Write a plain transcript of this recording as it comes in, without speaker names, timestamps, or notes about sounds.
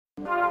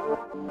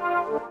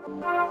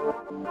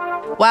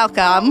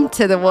Welcome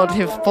to the What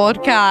If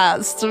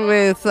podcast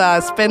with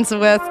Spencer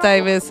Worth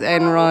Davis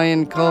and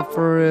Ryan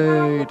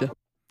Copperwood.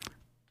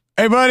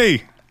 Hey,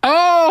 buddy.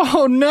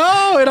 Oh,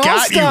 no, it all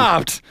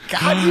stopped.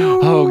 Got you.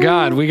 Oh,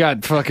 God, we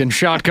got fucking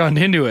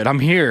shotgunned into it. I'm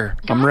here.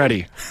 I'm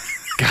ready.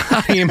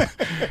 Got him.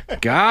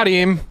 Got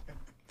him.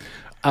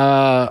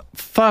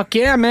 Fuck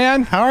yeah,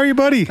 man. How are you,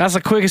 buddy? That's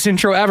the quickest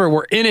intro ever.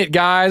 We're in it,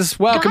 guys.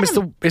 Welcome.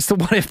 It's the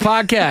What If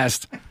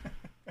podcast.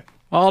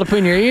 All up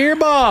in your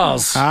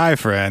earballs. Hi,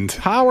 friend.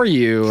 How are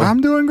you? I'm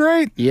doing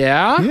great.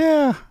 Yeah?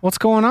 Yeah. What's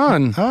going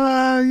on?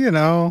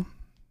 The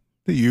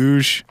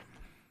usual.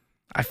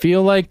 I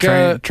feel like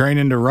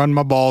Training to run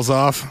my balls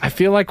off. I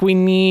feel like we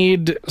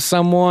need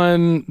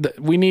someone.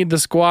 We need the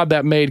squad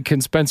that made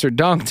Ken Spencer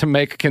dunk to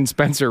make Ken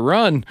Spencer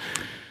run.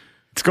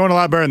 It's going a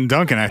lot better than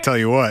dunking, I tell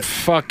you what.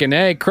 Fucking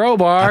A,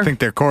 crowbar. I think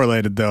they're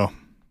correlated, though.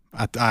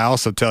 I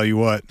also tell you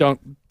what.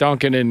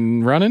 Dunking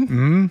and running?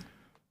 Mm-hmm.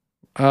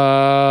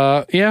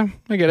 Yeah,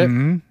 I get it.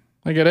 Mm-hmm.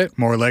 I get it.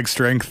 More leg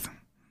strength.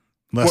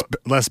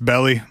 Less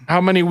belly.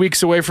 How many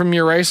weeks away from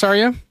your race are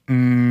you?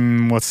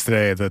 What's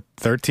today? The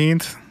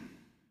 13th?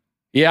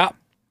 Yeah.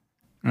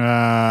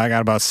 I got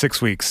about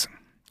 6 weeks.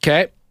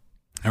 Okay.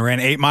 I ran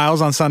 8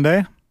 miles on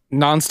Sunday.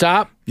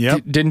 Nonstop?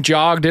 Yep. Didn't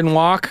jog, didn't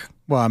walk?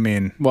 Well, I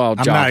mean, I'm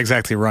jog. not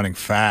exactly running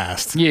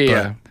fast.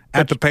 Yeah.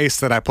 At the pace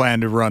that I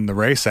plan to run the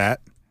race at.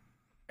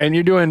 And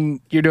you're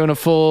doing a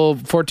full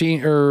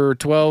 14 or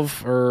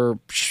 12 or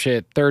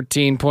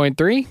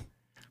 13.3?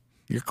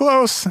 You're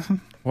close.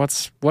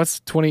 What's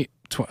 20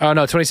 oh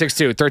no,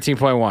 26.2,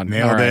 13.1.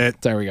 Nailed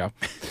it. There we go.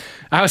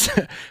 I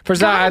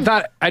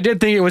did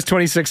think it was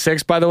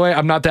 26.6, by the way.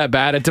 I'm not that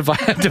bad at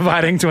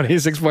dividing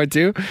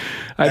 26.2.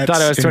 I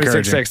thought it was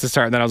 26.6 to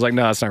start, and then I was like,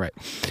 no, that's not right.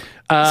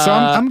 So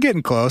I'm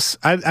getting close.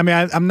 I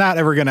mean, I'm not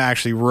ever going to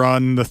actually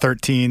run the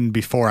 13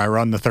 before I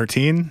run the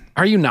 13.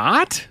 Are you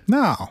not?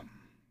 No.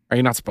 Are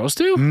you not supposed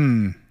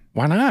to?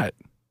 Why not?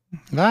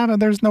 No,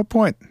 there's no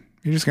point.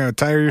 You're just going to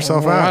tire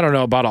yourself out. I don't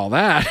know about all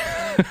that.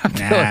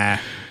 Nah.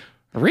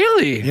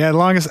 Really? Yeah, as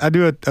long as I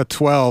do a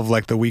 12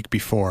 like the week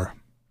before.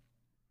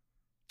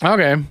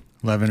 Okay.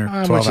 11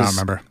 or 12, I don't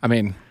remember. I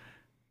mean,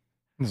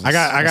 I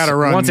got to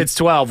run. Once it's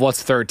 12,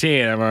 what's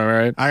 13? Am I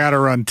right? I got to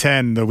run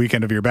 10 the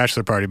weekend of your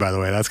bachelor party, by the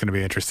way. That's going to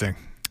be interesting.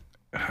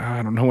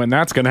 I don't know when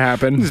that's going to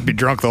happen. Just be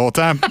drunk the whole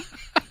time.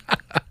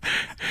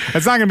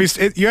 It's not going to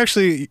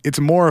be, it's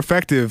more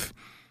effective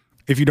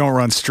if you don't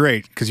run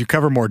straight because you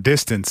cover more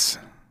distance.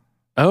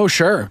 Oh,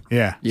 sure.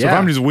 Yeah. So if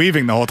I'm just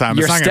weaving the whole time,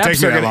 it's not going to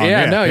take me that long.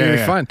 Yeah, you're going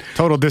to be fine.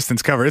 Total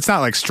distance cover. It's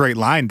not like straight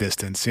line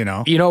distance, you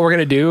know? You know what we're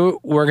going to do?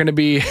 We're going to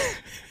be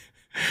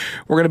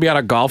on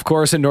a golf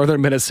course in northern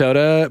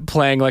Minnesota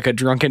playing like a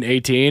drunken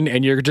 18,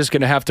 and you're just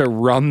going to have to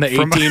run the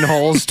 18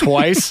 holes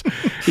twice.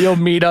 You'll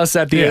meet us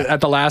at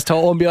the last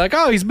hole and be like,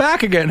 oh, he's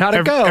back again. How'd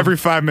it go? Every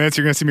 5 minutes,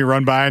 you're going to see me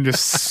run by and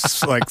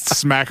just like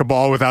smack a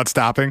ball without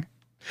stopping.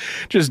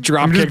 Just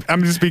drop kick.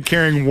 I'm just be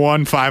carrying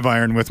one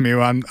 5-iron with me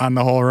on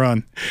the whole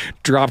run.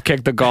 Drop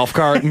kick the golf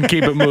cart and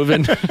keep it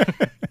moving.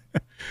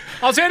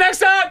 I'll see you next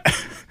time.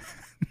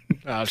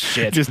 Oh,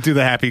 shit. Just do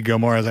the happy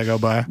Gilmore as I go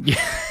by.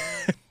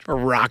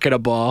 Rocket a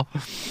ball.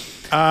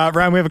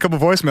 Ryan, we have a couple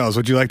voicemails.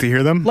 Would you like to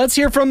hear them? Let's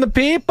hear from the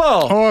people.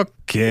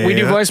 Okay. We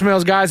do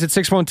voicemails, guys, at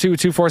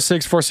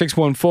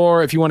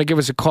 612-246-4614. If you want to give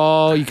us a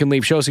call, you can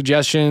leave show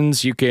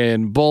suggestions. You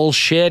can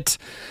bullshit.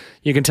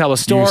 You can tell us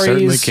stories.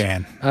 You certainly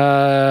can.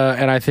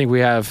 And I think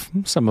we have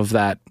some of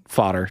that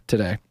fodder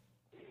today.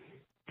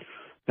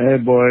 Hey,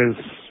 boys.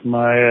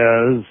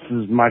 This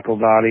is Michael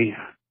Dottie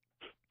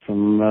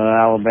from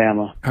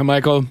Alabama. Hi,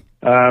 Michael.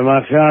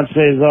 My fiance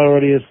is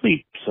already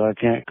asleep, so I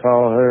can't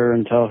call her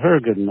and tell her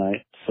good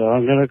night. So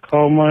I'm going to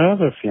call my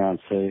other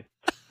fiance,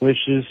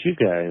 which is you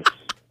guys.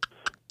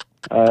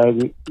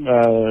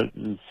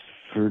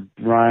 For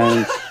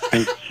Ryan,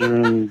 Spencer,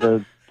 and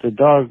the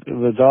dog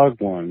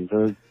one,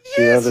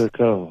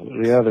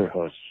 the other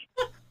host.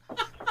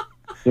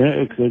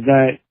 Good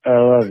night. I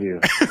love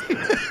you.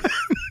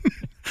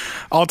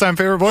 All-time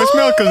favorite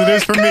voicemail because it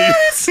is for me.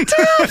 It's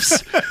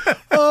Tops.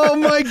 Oh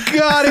my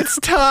God, it's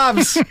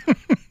Tops.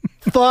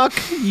 Fuck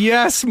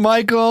yes,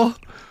 Michael.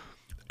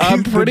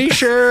 I'm pretty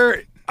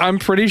sure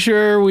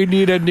we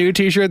need a new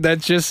T-shirt that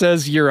just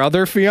says "Your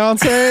other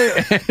fiance"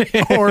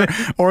 or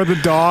the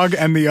dog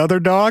and the other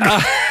dog.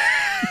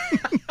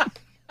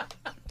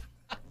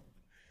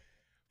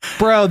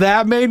 Bro,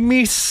 that made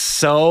me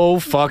so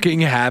fucking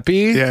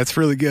happy. Yeah, it's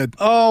really good.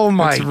 Oh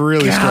my it's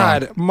really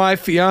God. Strong. My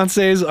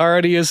fiance is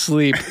already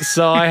asleep,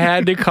 so I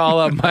had to call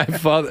up my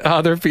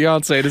other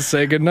fiance to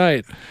say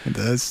goodnight.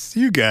 That's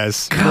you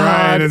guys. God.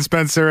 Ryan and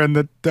Spencer and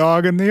the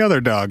dog and the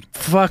other dog.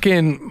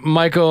 Fucking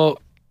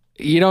Michael,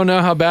 you don't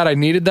know how bad I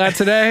needed that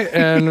today,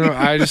 and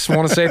I just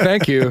want to say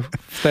thank you.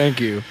 Thank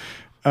you.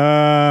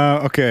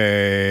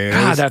 Okay.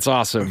 God, that's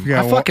awesome.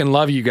 I fucking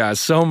love you guys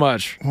so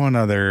much. One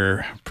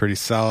other pretty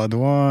solid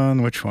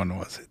one. Which one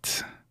was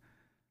it?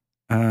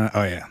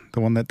 Oh yeah, the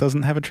one that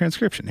doesn't have a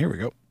transcription. Here we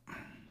go.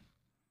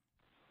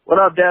 What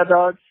up, Dad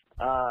Dogs?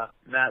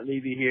 Matt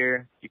Levy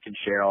here. You can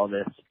share all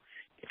this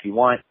if you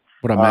want.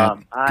 What up,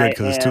 Matt? Good,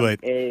 because it's too late.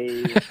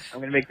 I'm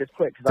going to make this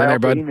quick because Is that I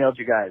there, also bud? emailed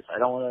you guys. I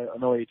don't want to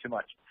annoy you too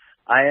much.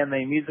 I am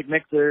a music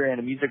mixer and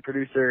a music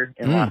producer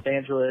in Los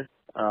Angeles.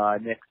 I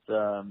mix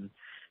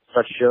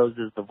such shows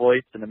as The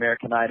Voice and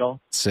American Idol.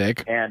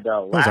 Sick. And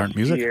Those aren't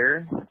music.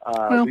 year,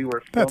 we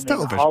were that's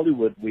filming television.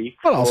 Hollywood Week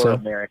But for also-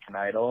 American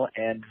Idol,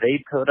 and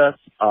they put us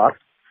up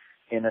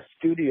in a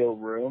studio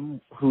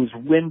room whose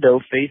window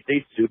faced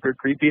a super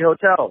creepy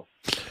hotel.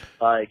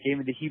 It gave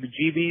me the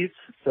heebie-jeebies,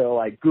 so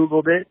I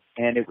Googled it,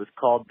 and it was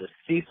called the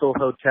Cecil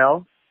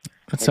Hotel.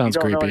 That If sounds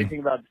you don't know creepy. anything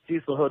about the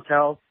Cecil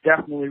Hotel,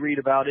 definitely read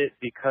about it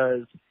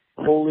because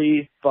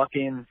holy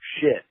fucking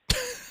shit.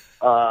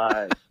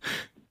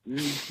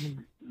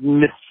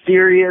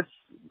 Mysterious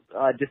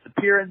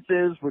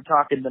disappearances. We're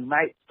talking the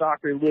Night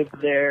Stalker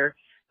lived there.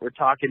 We're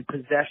talking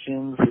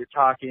possessions. We're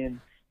talking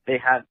they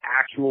have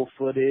actual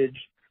footage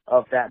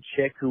of that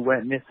chick who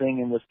went missing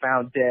and was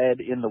found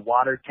dead in the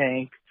water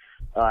tank.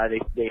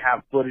 They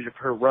have footage of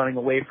her running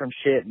away from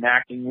shit and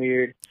acting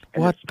weird.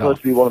 And What it's supposed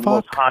the to be one of the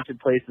most fuck? haunted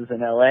places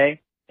in LA.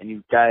 And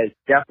you guys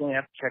definitely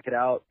have to check it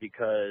out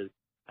because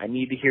I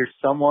need to hear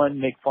someone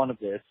make fun of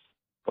this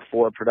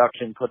before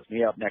production puts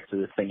me up next to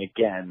this thing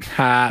again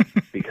Ha.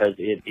 because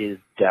it is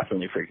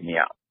definitely freaking me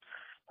out.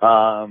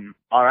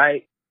 All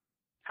right.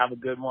 Have a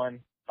good one.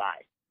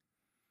 Bye.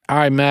 All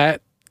right,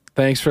 Matt.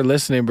 Thanks for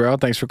listening, bro.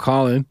 Thanks for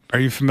calling. Are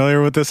you familiar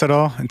with this at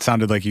all? It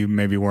sounded like you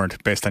maybe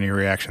weren't based on your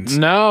reactions.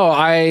 No,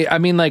 I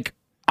mean, like,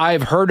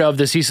 I've heard of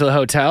the Cecil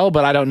Hotel,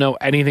 but I don't know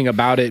anything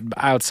about it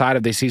outside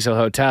of the Cecil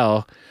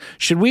Hotel.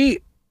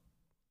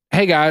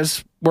 Hey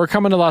guys, we're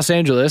coming to Los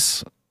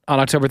Angeles on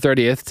October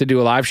 30th to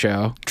do a live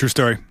show. True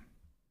story.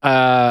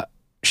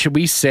 Should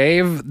we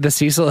save the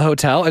Cecil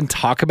Hotel and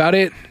talk about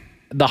it?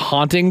 The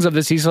hauntings of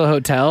the Cecil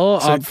Hotel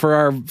for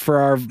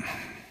our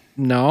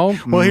no.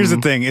 Well, here's the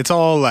thing. It's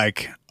all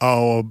like,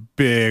 oh,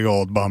 big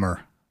old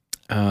bummer.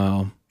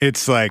 Oh,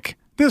 It's like,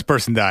 this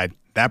person died,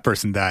 that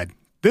person died,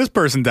 this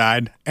person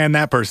died, and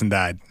that person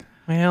died.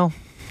 well,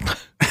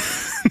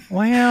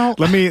 well.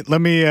 Let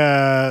me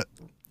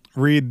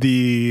read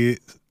the,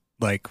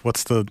 like,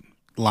 what's the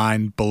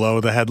line below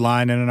the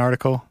headline in an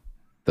article?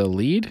 The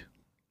lead.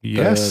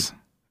 Yes.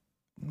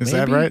 Is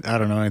that maybe? right? I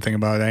don't know anything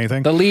about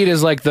anything. The lead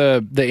is like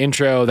the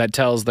intro that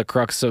tells the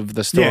crux of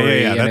the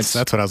story. Yeah. and That's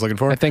what I was looking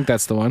for. I think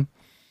that's the one.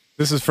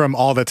 This is from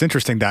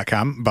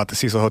allthat'sinteresting.com about the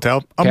Cecil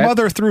Hotel. A Okay.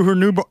 mother threw her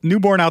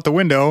newborn out the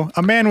window.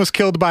 A man was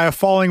killed by a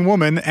falling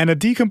woman, and a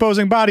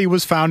decomposing body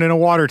was found in a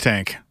water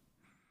tank.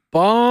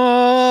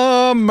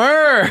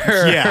 Bummer.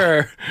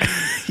 Yeah.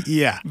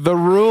 Yeah. The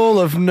rule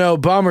of no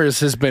bummers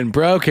has been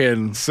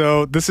broken.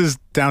 So this is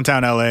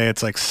downtown LA.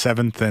 It's like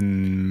 7th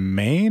and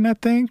Main, I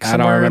think. I don't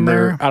somewhere in remember.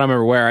 there. I don't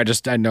remember where.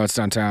 I know it's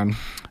downtown.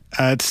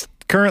 It's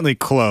currently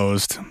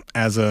closed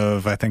as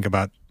of, I think,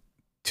 about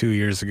 2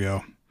 years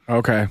ago.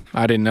 Okay.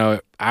 I didn't know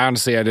it.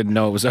 Honestly, I didn't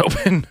know it was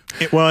open.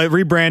 It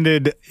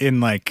rebranded in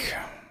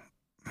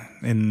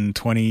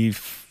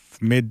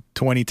mid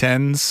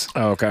 2010s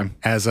Oh, okay.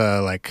 as a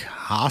like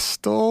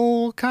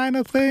hostel kind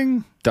of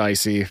thing.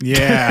 Dicey.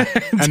 Yeah.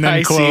 And then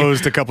Dicey.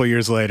 closed a couple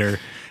years later.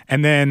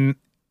 And then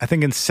I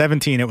think in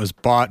 17 it was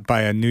bought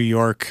by a New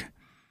York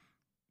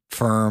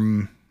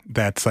firm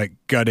that's like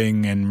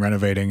gutting and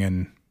renovating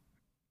and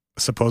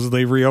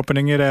supposedly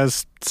reopening it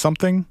as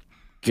something.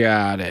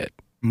 Got it.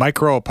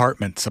 Micro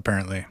apartments,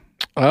 apparently.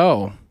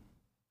 Oh.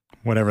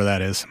 Whatever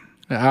that is.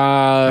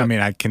 I mean,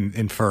 I can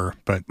infer,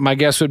 but My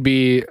guess would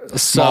be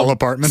Small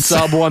apartments.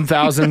 sub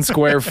 1,000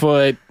 square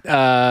foot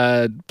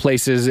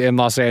places in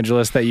Los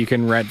Angeles that you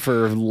can rent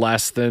for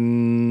less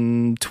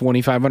than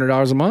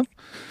 $2,500 a month.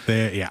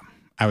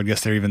 I would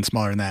guess they're even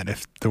smaller than that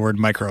if the word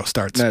micro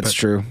starts. That's but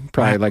true.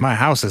 Probably my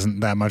house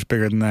isn't that much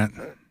bigger than that.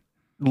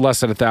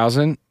 less than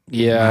 1,000. My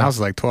Yeah, house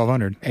is like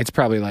 1,200. it's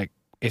probably like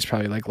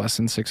less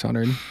than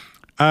 600.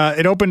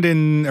 It opened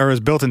was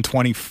built in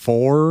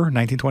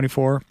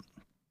 1924.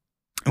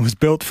 It was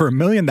built for $1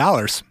 million.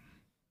 $1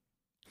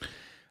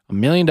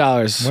 million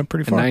Went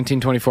pretty in far.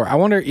 1924. I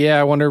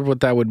wonder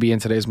what that would be in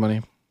today's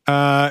money.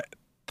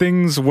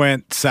 Things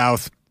went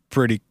south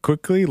pretty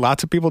quickly.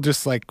 Lots of people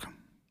just like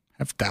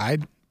have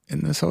died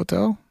in this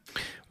hotel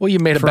Well, you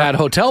made a bad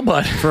hotel,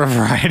 bud. for a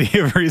variety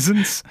of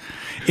reasons.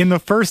 In the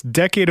first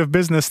decade of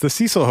business, the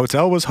Cecil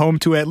Hotel was home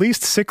to at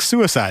least 6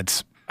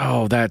 suicides.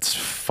 Oh, that's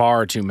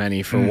far too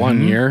many for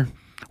 1 year.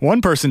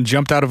 One person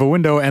jumped out of a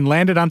window and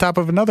landed on top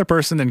of another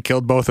person and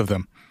killed both of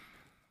them.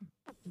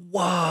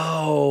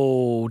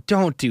 Whoa,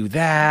 don't do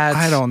that.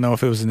 I don't know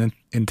if it was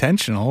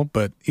intentional,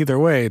 but either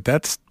way,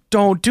 that's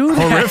Don't do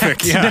that.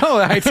 Horrific, yeah. No,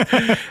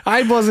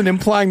 I wasn't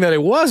implying that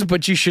it was,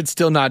 but you should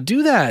still not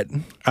do that.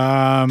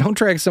 Don't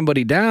drag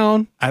somebody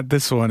down.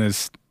 this one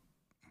is,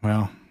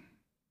 well,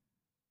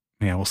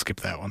 yeah, we'll skip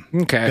that one.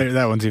 Okay.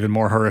 That one's even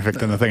more horrific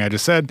than the thing I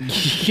just said.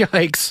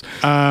 Yikes.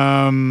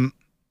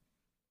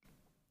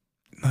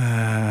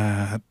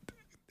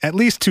 At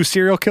least 2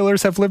 serial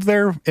killers have lived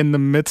there in the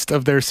midst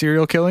of their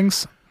serial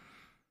killings.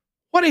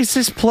 What is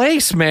this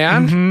place,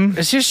 man?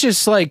 Is this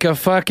just like a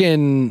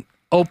fucking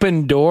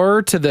open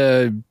door to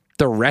the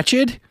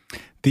wretched?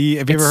 Have you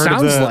ever heard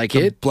sounds of the, like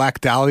the it. Black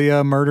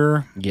Dahlia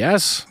murder?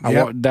 Yes.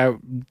 Yep.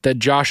 That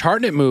Josh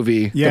Hartnett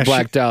movie, The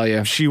Black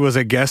Dahlia. She was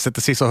a guest at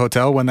the Cecil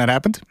Hotel when that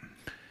happened.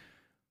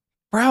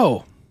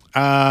 Bro.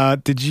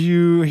 Did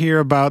you hear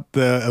about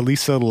the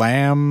Elisa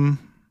Lam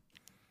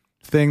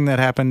thing that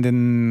happened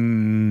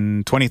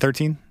in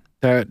 2013?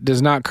 That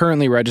does not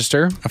currently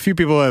register. A few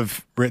people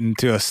have written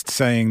to us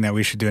saying that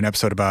we should do an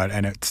episode about it,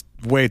 and it's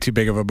way too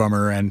big of a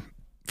bummer and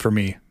for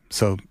me.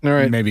 So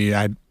maybe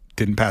I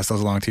didn't pass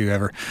those along to you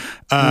ever.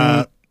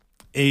 A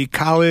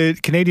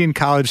Canadian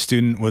college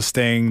student was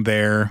staying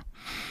there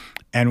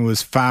and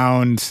was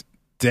found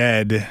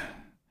dead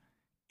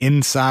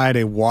inside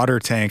a water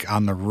tank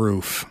on the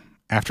roof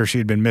after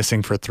she'd been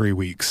missing for 3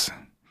 weeks.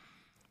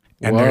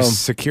 And there's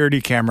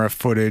security camera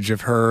footage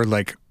of her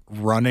like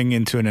running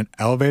into an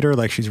elevator,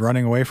 like she's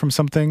running away from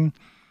something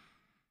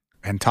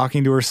and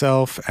talking to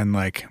herself and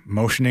like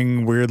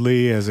motioning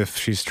weirdly as if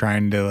she's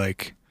trying to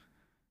like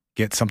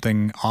get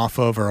something off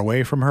of or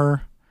away from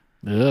her.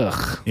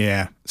 Ugh.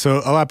 Yeah.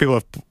 So a lot of people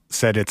have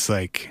said it's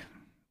like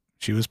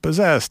she was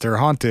possessed or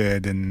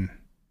haunted, and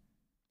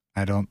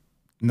I don't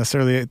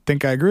necessarily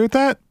think I agree with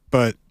that,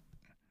 but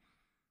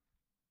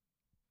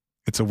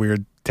it's a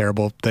weird,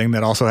 terrible thing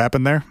that also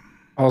happened there.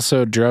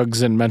 Also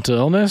drugs and mental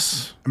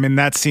illness. I mean,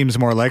 that seems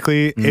more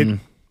likely.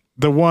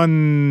 The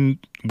one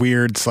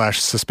weird /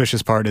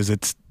 suspicious part is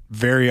it's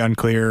very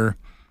unclear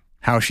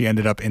how she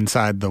ended up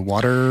inside the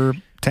water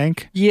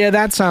tank. Yeah,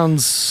 that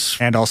sounds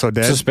and also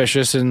dead.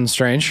 Suspicious and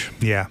strange.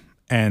 Yeah.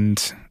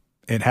 And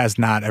it has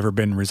not ever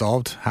been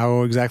resolved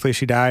how exactly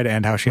she died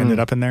and how she ended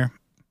up in there.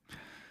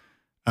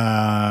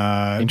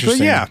 Interesting.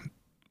 But yeah,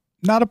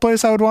 not a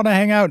place I would want to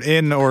hang out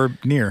in or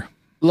near.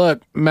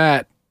 Look,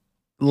 Matt,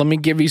 let me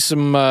give you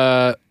some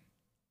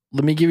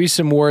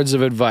words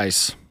of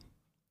advice.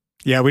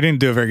 Yeah, we didn't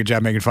do a very good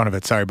job making fun of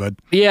it. Sorry, bud.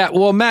 Yeah,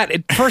 well, Matt,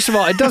 first of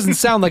all, it doesn't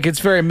sound like it's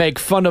very make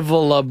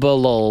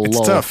fun-able.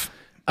 It's tough.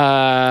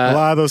 A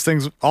lot of those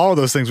things, all of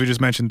those things we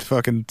just mentioned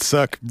fucking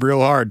suck real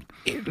hard.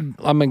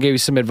 I'm going to give you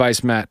some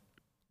advice, Matt.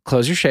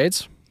 Close your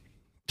shades.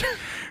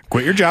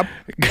 Quit your job.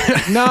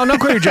 No,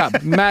 quit your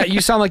job. Matt, you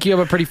sound like you have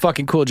a pretty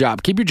fucking cool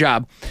job. Keep your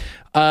job.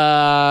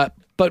 But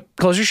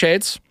close your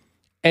shades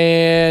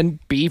and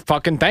be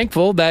fucking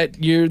thankful that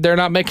they're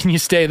not making you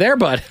stay there,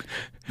 bud.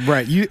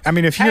 Right.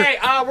 If you Hey,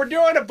 we're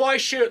doing a boy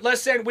shoot.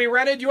 Listen, we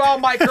rented you all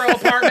micro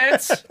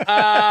apartments.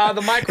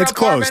 The micro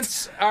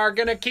apartments are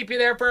gonna keep you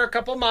there for a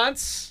couple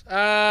months.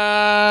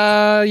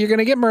 You're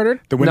gonna get murdered.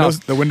 The windows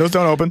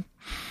don't open.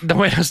 The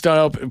windows don't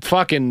open.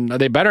 Fucking,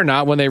 they better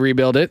not when they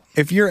rebuild it.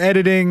 If you're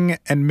editing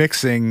and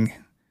mixing,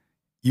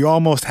 you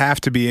almost have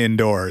to be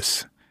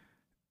indoors.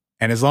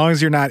 And as long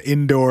as you're not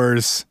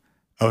indoors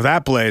of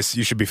that place,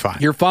 you should be fine.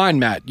 You're fine,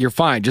 Matt. You're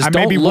fine. Just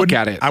don't look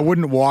at it. I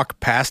wouldn't walk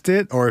past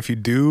it, or if you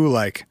do,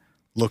 like,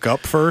 look up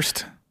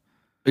first.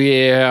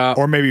 Yeah.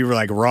 Or maybe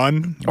like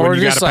run when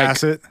you gotta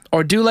pass it.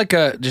 Or do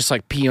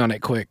just pee on it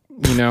quick.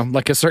 You know,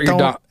 like assert your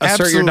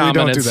dominance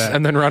don't do that.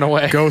 and then run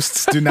away.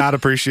 Ghosts do not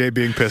appreciate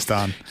being pissed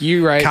on.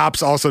 You right.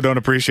 Cops also don't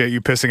appreciate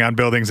you pissing on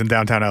buildings in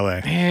downtown LA.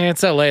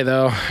 It's LA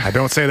though. I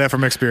don't say that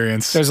from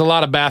experience. There's a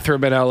lot of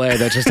bathroom in LA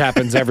that just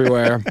happens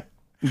everywhere.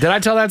 Did I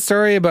tell that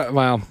story? But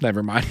well,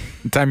 never mind.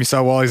 The time you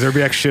saw Wally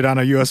Zerbiak shit on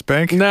a U.S.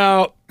 bank?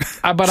 No,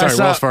 but Sorry, I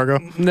saw Wells Fargo.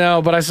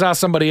 No, but I saw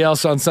somebody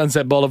else on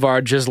Sunset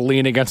Boulevard just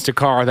lean against a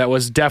car that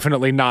was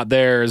definitely not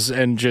theirs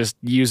and just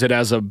use it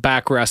as a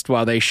backrest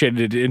while they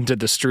shitted into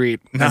the street.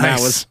 Nice.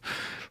 And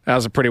that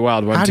was a pretty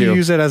wild one How too. do you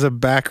use it as a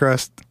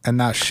backrest and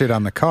not shit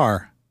on the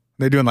car?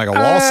 They doing like a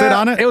wall sit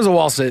on it? It was a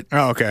wall sit.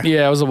 Oh, okay.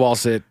 Yeah, it was a wall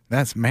sit. They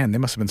must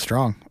have been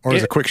strong. Or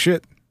is it quick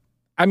shit?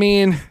 I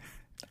mean,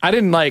 I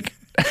didn't like.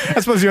 I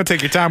suppose you don't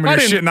take your time when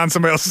you're shitting on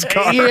somebody else's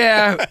car.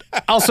 Yeah.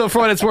 Also, for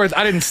what it's worth,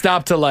 I didn't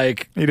stop to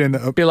You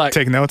didn't be like,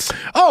 take notes.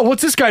 Oh,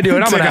 what's this guy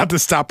doing? Take out the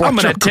stopwatch. I'm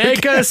gonna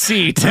take a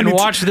seat and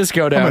watch this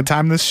go down. I'm gonna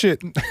time this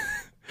shit.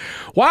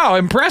 Wow,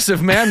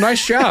 impressive, man!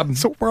 Nice job.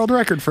 It's a world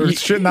record for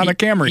shitting on a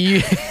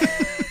Camry.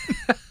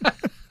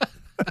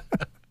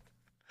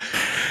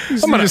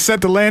 I'm gonna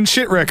set the land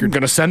shit record. I'm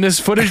gonna send this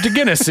footage to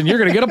Guinness, and you're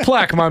gonna get a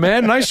plaque, my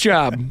man. Nice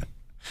job.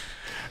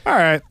 All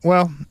right.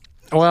 Well,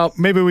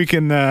 maybe we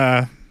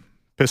can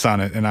piss on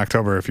it in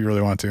October if you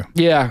really want to.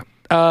 Yeah.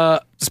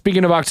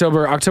 Speaking of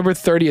October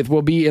 30th,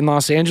 we'll be in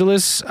Los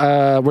Angeles.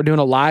 We're doing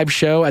a live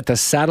show at the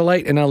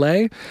Satellite in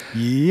LA.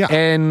 Yeah.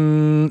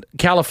 And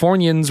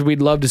Californians,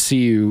 we'd love to see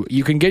you.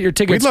 You can get your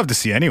tickets. We'd love to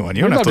see anyone.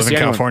 You don't have to live in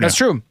California. That's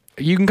true.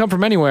 You can come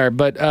from anywhere,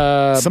 but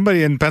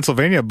somebody in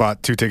Pennsylvania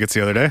bought 2 tickets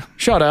the other day.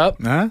 Shut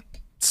up. Huh?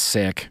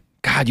 Sick.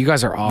 God, you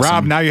guys are awesome.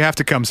 Rob, now you have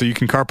to come so you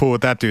can carpool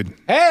with that dude.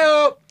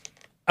 Hey.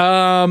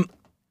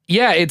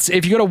 Yeah, it's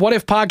if you go to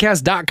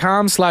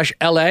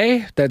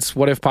whatifpodcast.com/LA, that's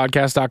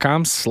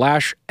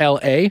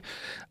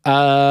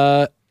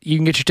whatifpodcast.com/LA, you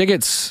can get your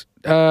tickets.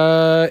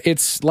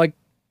 It's like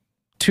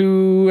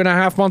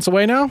 2.5 months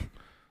away now.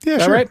 Yeah, is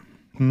that sure. Right?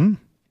 Mm-hmm.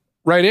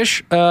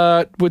 Right-ish.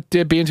 With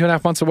it being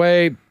 2.5 months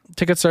away,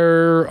 tickets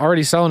are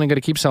already selling and going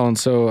to keep selling.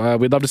 So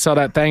we'd love to sell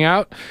that thing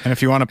out. And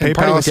if you want to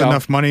PayPal us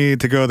enough money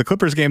to go to the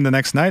Clippers game the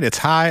next night, it's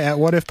hi at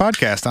What If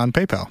Podcast on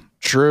PayPal.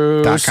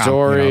 True .com,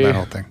 story. that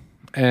whole thing.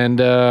 And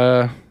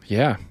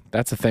yeah,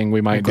 that's a thing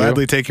we might do.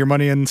 Gladly take your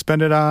money and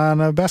spend it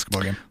on a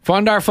basketball game.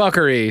 Fund Our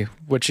Fuckery,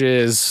 which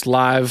is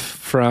live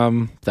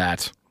from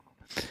that.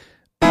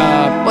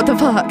 What the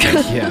fuck?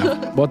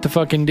 Yeah. What the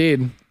fuck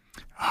indeed.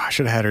 Oh, I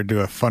should have had her do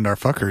a Fund Our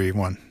Fuckery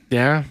one.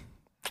 Yeah.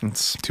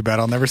 It's Too bad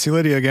I'll never see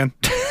Lydia again.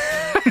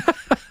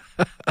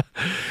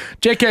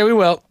 JK, we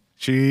will.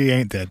 She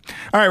ain't dead.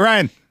 All right,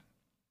 Ryan.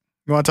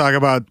 You want to talk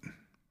about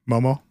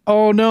Momo?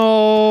 Oh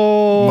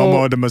no.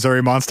 Momo the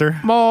Missouri Monster?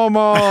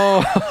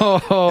 Momo.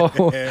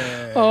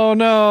 Oh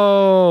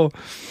no.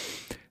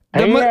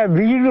 Hey, that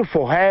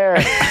beautiful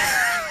hair.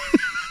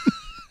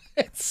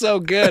 It's so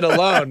good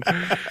alone.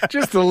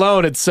 Just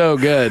alone, it's so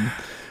good.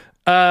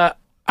 Can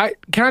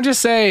I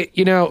just say,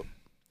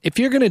 if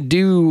you're gonna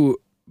do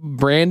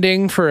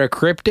branding for a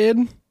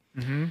cryptid,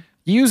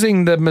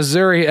 using the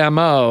Missouri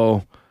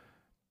MO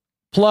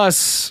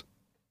plus,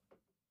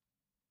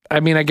 I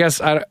mean, I guess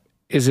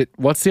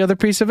what's the other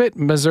piece of it?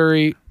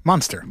 Missouri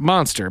Monster.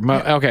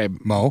 Okay.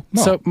 Mo.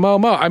 So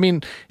Momo. I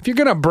mean, if you're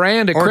gonna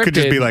brand a cryptid, Or it could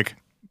just be like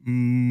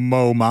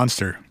Mo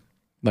Monster.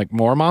 like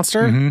More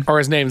Monster, or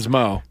his name's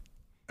Mo.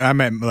 I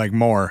meant like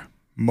more.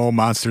 Mo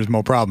Monsters,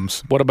 Mo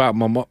Problems. What about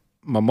Momo?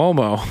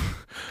 Momo.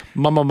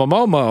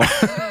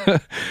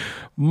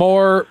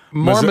 More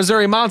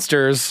Missouri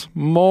Monsters.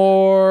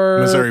 More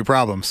Missouri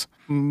Problems.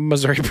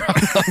 Missouri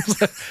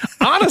Problems.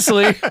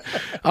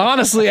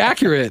 honestly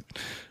accurate.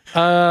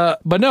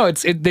 But no,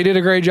 they did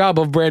a great job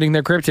of branding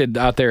their cryptid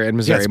out there in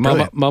Missouri. Yeah, it's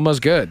brilliant. Momo's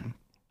good.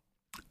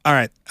 All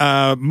right.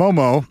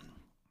 Momo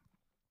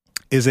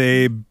is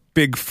a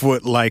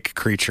Bigfoot-like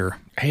creature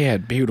He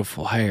had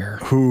beautiful hair.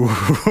 who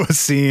was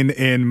seen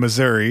in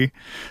Missouri,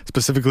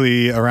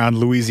 specifically around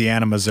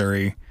Louisiana,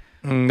 Missouri.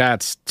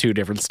 That's two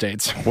different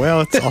states.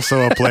 Well, it's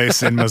also a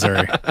place in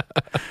Missouri.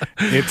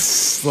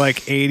 It's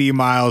like 80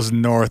 miles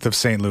north of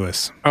St.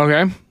 Louis.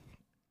 Okay.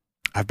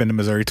 I've been to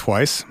Missouri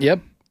twice.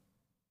 Yep.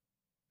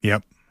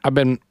 Yep. I've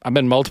been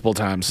multiple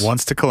times.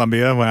 Once to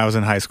Columbia when I was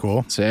in high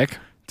school Sick.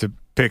 to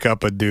pick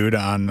up a dude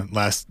on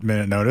last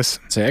minute notice.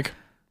 Sick.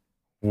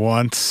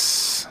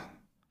 Once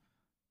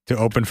to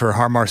open for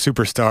Harmar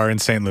Superstar in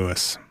St.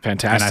 Louis.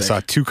 Fantastic. And I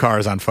saw 2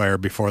 cars on fire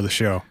before the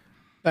show.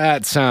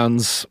 That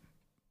sounds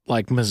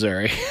like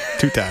Missouri.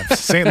 2 times.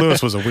 St.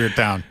 Louis was a weird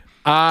town.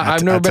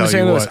 I've never been to tell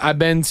St. you Louis. what. I've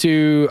been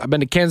to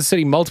Kansas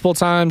City multiple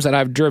times, and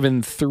I've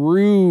driven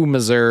through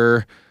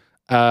Missouri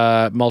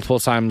multiple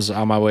times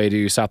on my way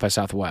to South by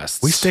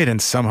Southwest. We stayed in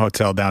some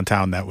hotel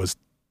downtown that was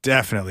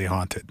definitely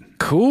haunted.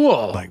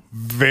 Cool. Like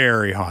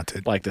very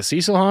haunted. Like the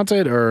Cecil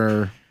Haunted,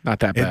 or not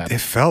that bad? It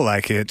felt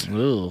like it.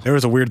 Ugh. There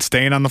was a weird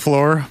stain on the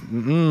floor.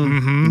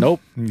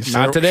 Nope.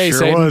 Not today, Sure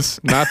Satan. was.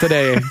 Not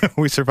today.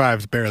 We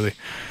survived barely.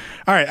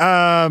 All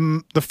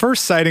right. The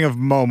first sighting of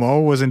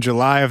Momo was in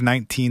July of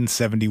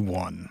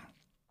 1971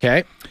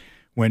 Okay.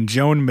 when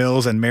Joan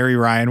Mills and Mary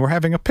Ryan were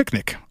having a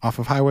picnic off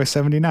of Highway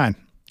 79.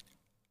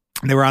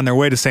 They were on their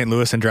way to St.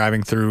 Louis and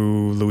driving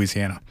through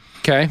Louisiana,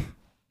 Okay.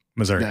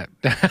 Missouri.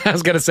 I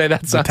was gonna say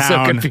that sounds so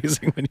town.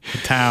 confusing. When The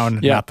town,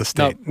 not the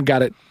state. No,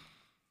 got it.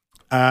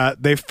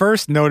 They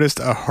first noticed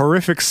a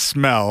horrific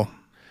smell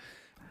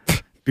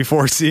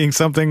before seeing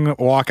something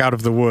walk out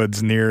of the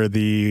woods near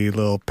the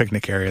little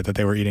picnic area that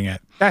they were eating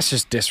at. That's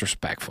just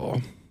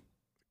disrespectful.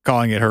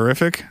 Calling it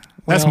horrific?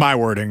 That's Well, my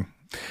wording,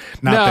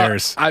 not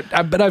theirs.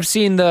 But I've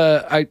seen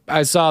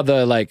I saw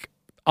the like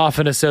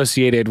often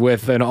associated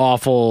with an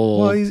awful.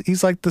 Well,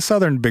 he's like the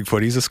southern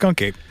Bigfoot. He's a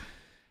skunk ape.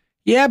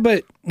 Yeah,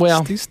 but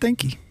He's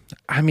stinky.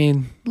 I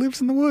mean,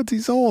 Lives in the woods.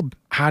 He's old.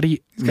 how do you?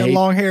 He's got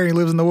long hair. He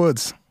lives in the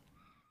woods.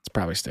 It's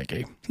probably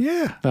stinky.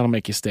 Yeah. That'll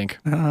make you stink.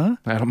 Uh-huh.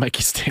 That'll make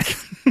you stink.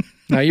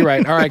 No, you're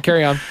right. All right,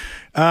 carry on.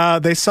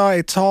 They saw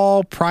a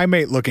tall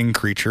primate-looking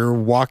creature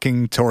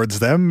walking towards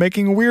them,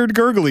 making weird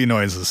gurgly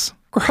noises.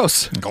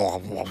 Gross.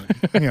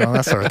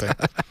 That sort of thing.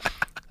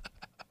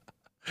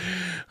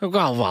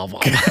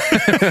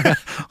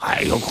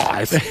 Hi, you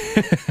guys.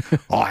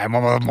 I'm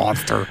a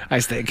monster. I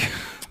stink.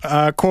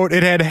 Quote,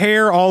 it had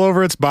hair all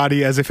over its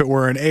body as if it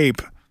were an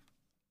ape,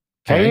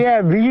 Hey,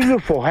 that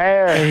beautiful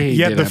hair. Hey,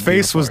 yet did the have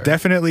face beautiful was hair.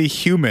 definitely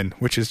human,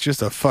 which is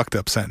just a fucked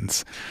up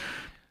sentence.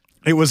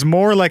 It was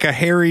more like a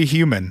hairy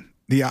human.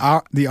 The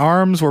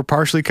arms were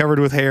partially covered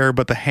with hair,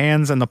 but the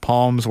hands and the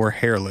palms were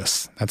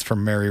hairless. That's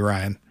from Mary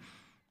Ryan.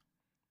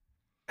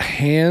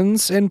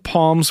 Hands and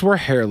palms were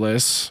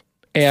hairless,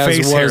 as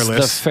Face was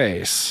hairless. the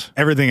face.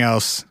 Everything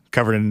else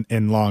covered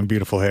in long,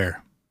 beautiful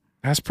hair.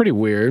 That's pretty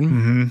weird.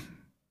 Mm-hmm.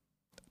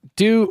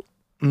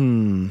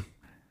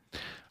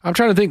 I'm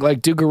trying to think,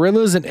 like, do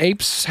gorillas and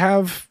apes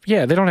have,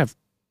 they don't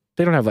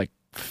have like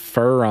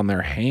fur on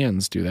their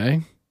hands, do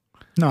they?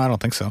 No, I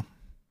don't think so.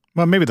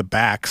 Well, maybe the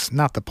backs,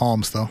 not the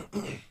palms, though.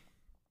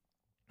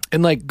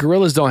 And like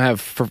gorillas don't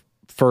have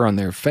fur on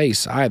their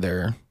face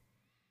either.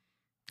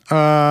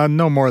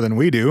 No more than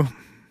we do.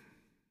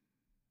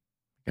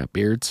 Got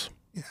beards.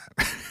 Yeah.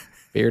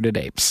 Bearded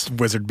apes.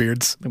 Wizard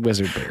beards.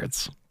 Wizard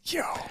beards.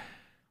 Yo.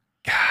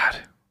 God.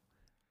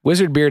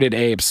 Wizard bearded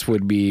apes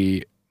would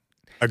be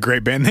A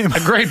great band name. a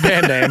great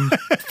band name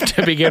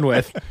to begin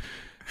with.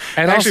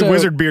 And Actually, also,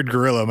 Wizard Beard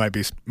Gorilla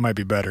might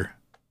be better.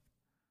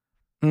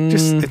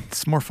 Just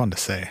it's more fun to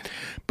say.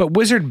 But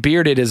Wizard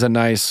Bearded is a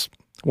nice.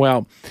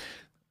 Well,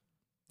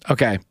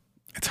 okay,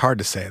 It's hard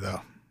to say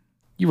though.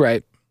 you're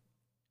right.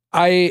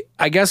 I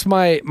guess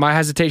my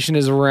hesitation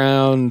is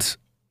around.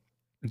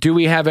 Do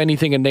we have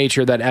anything in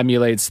nature that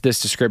emulates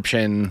this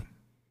description?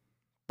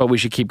 But we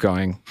should keep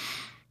going.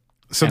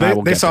 So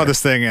they saw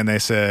this thing and they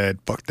said,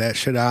 "Fuck that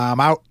shit, I'm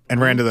out,"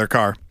 and ran to their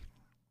car.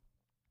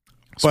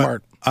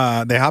 Smart.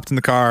 But they hopped in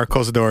the car,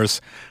 closed the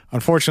doors.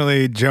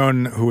 Unfortunately,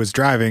 Joan, who was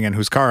driving and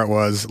whose car it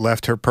was,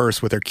 left her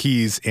purse with her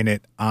keys in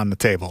it on the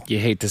table. You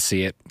hate to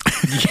see it.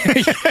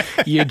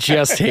 You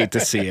just hate to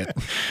see it.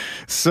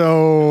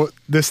 So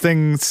this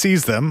thing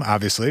sees them,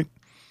 obviously,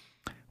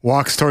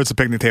 walks towards the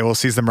picnic table,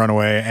 sees them run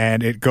away,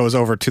 and it goes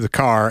over to the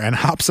car and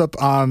hops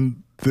up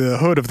on the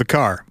hood of the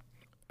car.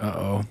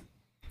 Uh-oh.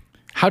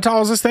 How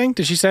tall is this thing?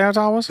 Did she say how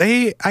tall it was?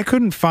 I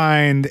couldn't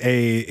find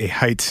a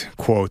height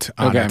quote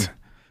on it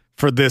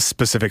for this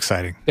specific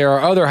sighting. There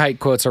are other height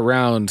quotes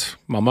around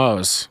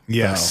Momo's.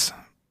 Yes.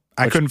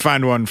 I couldn't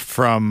find one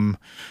from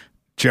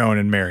Joan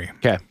and Mary.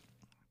 Okay.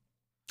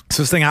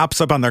 So this thing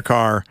hops up on their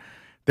car.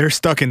 They're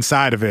stuck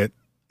inside of it.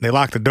 They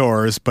lock the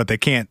doors, but they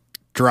can't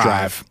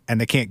drive.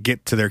 And they can't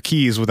get to their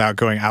keys without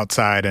going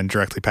outside and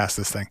directly past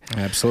this thing.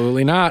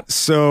 Absolutely not.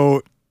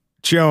 So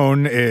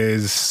Joan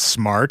is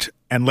smart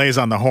and lays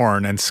on the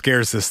horn and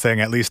scares this thing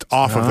at least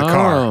off of the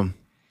car.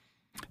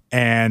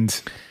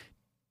 And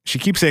she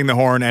keeps saying the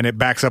horn and it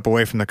backs up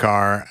away from the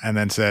car and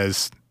then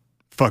says,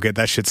 "Fuck it,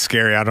 that shit's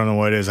scary. I don't know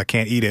what it is. I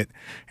can't eat it."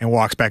 And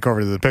walks back over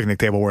to the picnic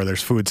table where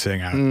there's food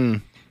sitting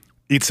out.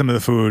 Eats some of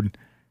the food,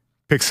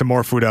 picks some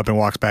more food up and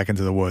walks back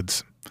into the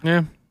woods.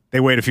 Yeah. They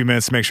wait a few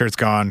minutes to make sure it's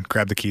gone,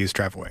 grab the keys,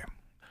 drive away.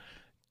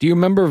 Do you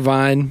remember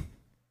Vine?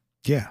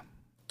 Yeah.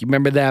 You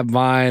remember that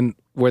Vine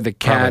where the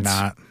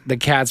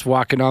cat's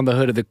walking on the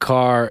hood of the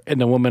car and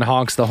the woman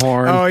honks the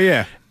horn? Oh,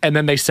 yeah. And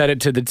then they set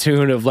it to the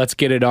tune of "Let's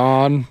Get It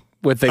On"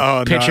 with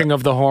the pitching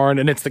of the horn,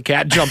 and it's the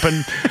cat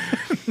jumping.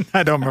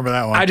 I don't remember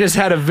that one. I just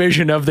had a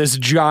vision of this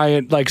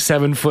giant, like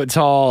 7 foot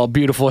tall,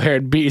 beautiful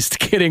haired beast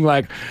getting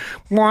like,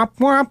 whop,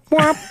 whop,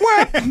 whop,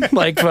 whop,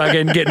 like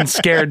fucking getting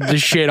scared the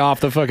shit off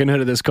the fucking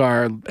hood of this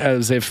car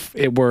as if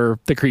it were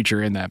the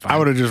creature in that Vine. I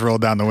would have just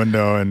rolled down the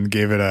window and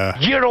gave it a...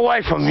 Get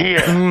away from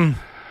here.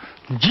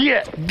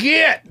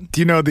 Get.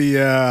 Do you know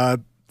the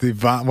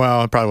Vine?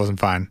 Well, it probably wasn't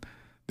Vine.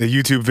 The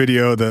YouTube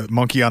video, the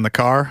monkey on the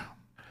car.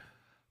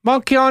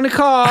 Monkey on the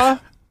car.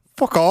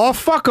 Fuck off.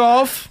 Fuck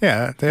off.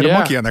 Yeah, they had a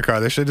monkey on their car.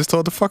 They should have just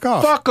told it to fuck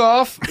off. Fuck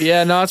off.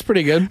 Yeah, no, it's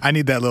pretty good. I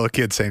need that little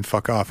kid saying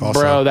fuck off also.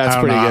 Bro, that's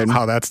pretty good.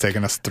 How that's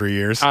taken us 3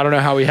 years. I don't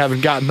know how we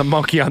haven't gotten the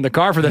monkey on the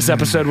car for this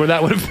episode where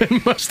that would have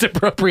been most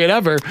appropriate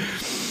ever.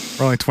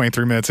 We're only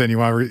 23 minutes in. You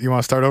want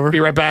to start over? Be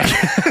right back.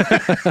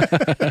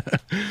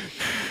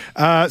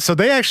 So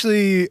they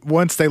actually,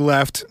 once they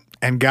left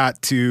and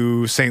got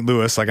to St.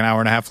 Louis, like an hour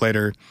and a half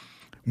later,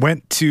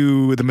 went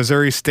to the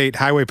Missouri State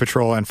Highway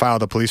Patrol and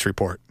filed a police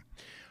report.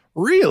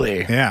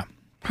 Really? Yeah.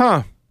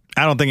 Huh.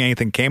 I don't think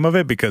anything came of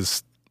it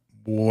because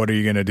what are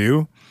you going to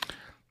do?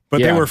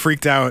 But they were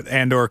freaked out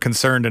and or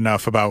concerned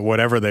enough about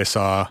whatever they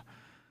saw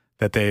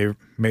that they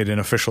made an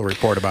official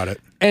report about it.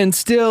 And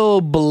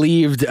still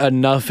believed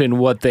enough in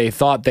what they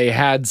thought they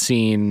had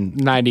seen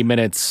 90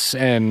 minutes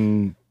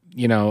and,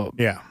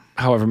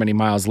 however many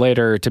miles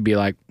later to be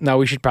like, no,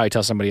 we should probably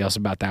tell somebody else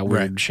about that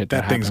weird shit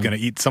that thing's happened. going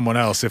to eat someone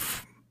else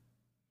if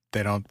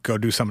they don't go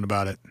do something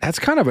about it. That's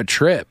kind of a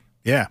trip.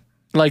 Yeah.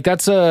 Like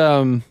that's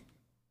I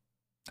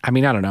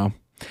don't know.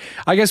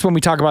 I guess when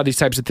we talk about these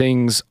types of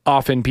things,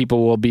 often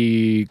people will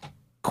be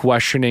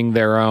questioning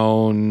their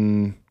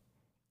own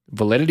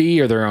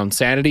validity or their own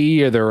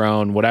sanity or their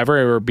own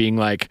whatever, or being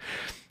like,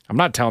 I'm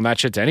not telling that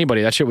shit to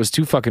anybody. That shit was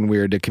too fucking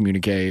weird to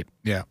communicate.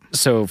 Yeah.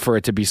 So for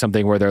it to be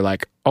something where they're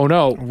like, oh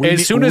no,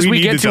 as soon as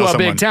we get to a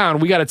big town,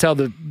 we got to tell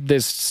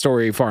this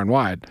story far and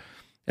wide.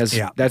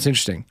 That's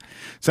interesting.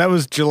 So that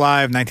was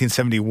July of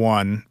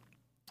 1971.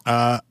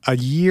 A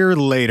year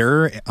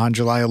later, on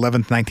July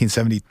 11th,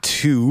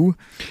 1972.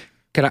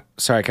 Can I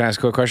ask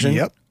a quick question?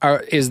 Yep.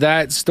 Is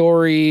that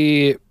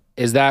story,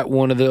 is that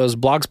one of those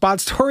Blogspot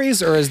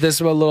stories, or is this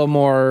a little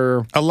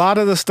more? A lot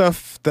of the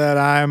stuff that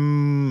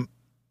I'm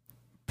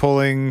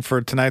pulling for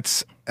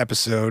tonight's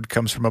episode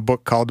comes from a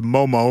book called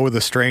Momo,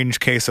 The Strange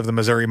Case of the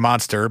Missouri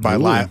Monster by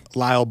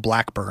Lyle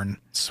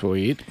Blackburn.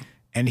 Sweet.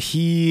 And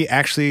he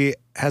actually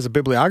has a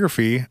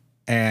bibliography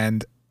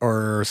 /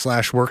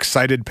 works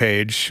cited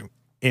page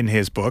in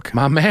his book.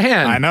 My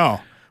man. I know.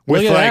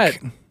 With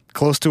like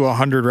close to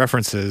 100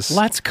 references.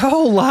 Let's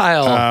go,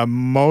 Lyle.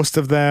 Most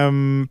of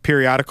them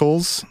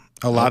periodicals,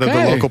 a lot of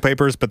the local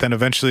papers, but then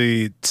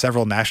eventually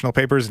several national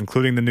papers,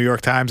 including the New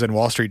York Times and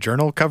Wall Street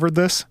Journal, covered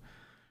this.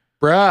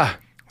 Bruh.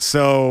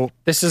 So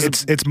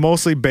it's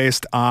mostly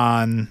based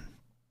on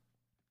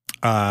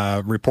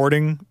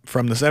reporting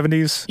from the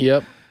 70s.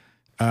 Yep.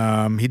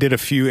 He did a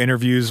few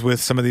interviews with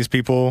some of these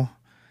people.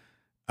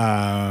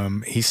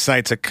 He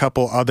cites a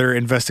couple other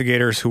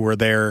investigators who were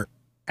there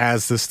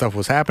as this stuff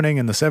was happening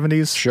in the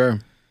 70s. Sure.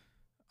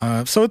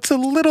 So it's a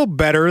little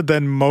better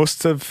than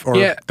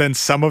than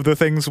some of the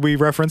things we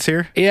reference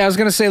here. Yeah, I was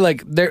gonna say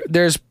like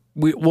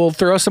we'll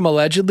throw some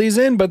allegedlys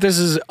in, but this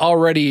is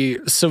already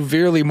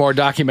severely more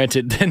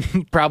documented than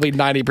probably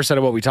 90%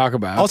 of what we talk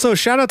about. Also,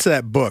 shout out to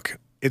that book.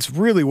 It's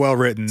really well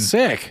written.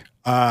 Sick.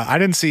 I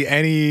didn't see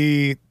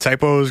any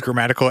typos,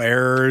 grammatical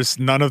errors,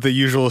 none of the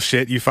usual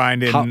shit you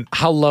find in.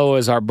 How low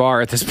is our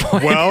bar at this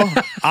point? Well,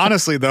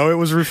 honestly, though, it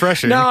was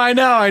refreshing. No, I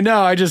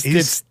know. I just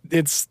it's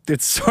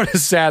sort of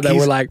sad that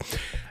we're like,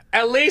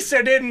 at least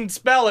I didn't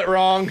spell it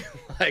wrong.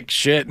 Like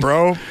shit,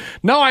 bro.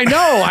 No, I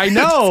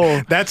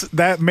know.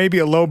 That may be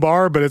a low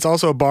bar, but it's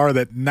also a bar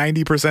that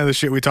 90% of the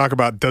shit we talk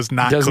about does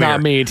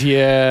not meet.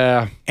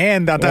 Yeah,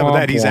 and on top of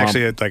that, he's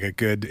actually a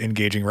good,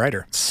 engaging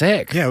writer.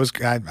 Sick. Yeah, it was.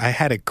 I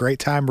had a great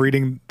time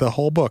reading the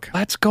whole book.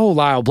 Let's go,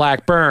 Lyle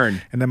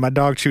Blackburn. And then my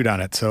dog chewed on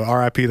it, so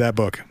R.I.P. that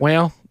book.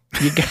 Well,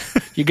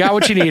 you got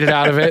what you needed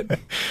out of it.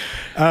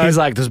 He's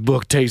like, this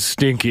book tastes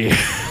stinky.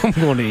 I'm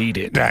going to eat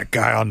it. That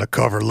guy on the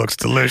cover looks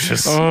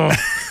delicious. Oh.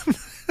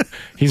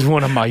 He's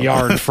one of my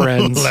yard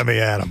friends. Let me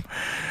at him.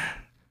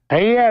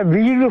 He had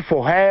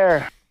beautiful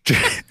hair.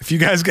 If you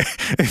guys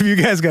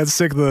got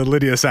sick of the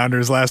Lydia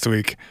sounders last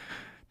week,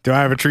 do I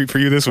have a treat for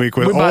you this week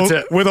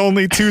with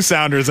only 2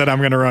 sounders that I'm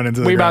going to run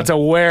into? We're about to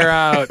wear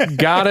out.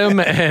 Got him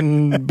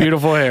and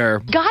beautiful hair.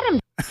 Got him.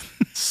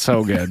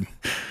 So good.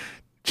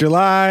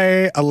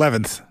 July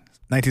 11th,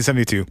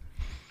 1972.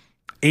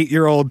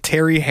 8-year-old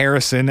Terry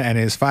Harrison and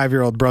his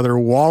 5-year-old brother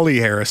Wally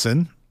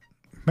Harrison.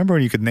 Remember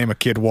when you could name a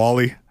kid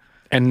Wally?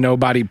 And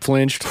nobody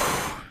flinched.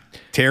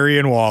 Terry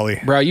and Wally.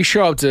 Bro, you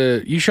show up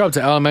to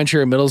elementary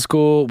or middle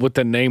school with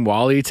the name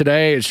Wally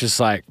today, it's just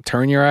like,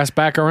 turn your ass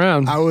back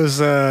around. I was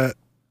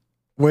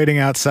waiting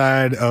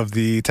outside of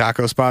the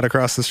taco spot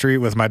across the street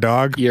with my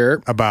dog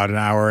about an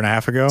hour and a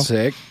half ago.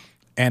 Sick.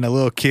 And a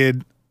little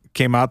kid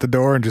came out the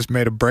door and just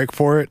made a break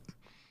for it.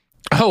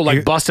 Oh,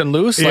 like busting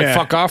loose? Yeah. Like,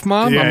 fuck off,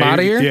 Mom, I'm out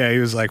of here? Yeah, he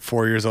was like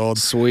 4 years old.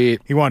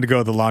 Sweet. He wanted to go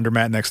to the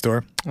laundromat next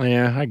door.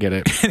 Yeah, I get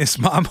it. And his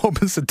mom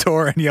opens the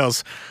door and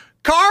yells,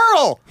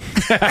 Carl!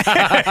 And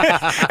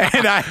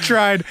I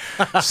tried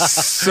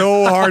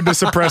so hard to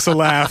suppress a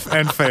laugh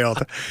and failed.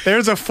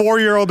 There's a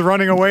 4-year-old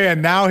running away,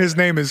 and now his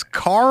name is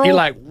Carl. You're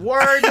like,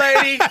 word,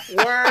 lady,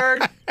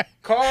 word.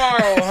 Carl,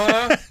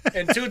 huh?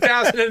 In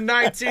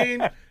 2019,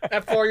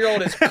 that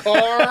 4-year-old is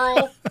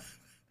Carl.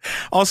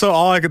 Also,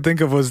 all I could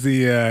think of was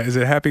the is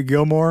it Happy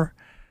Gilmore,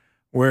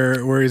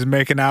 where he's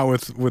making out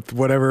with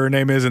whatever her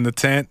name is in the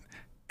tent,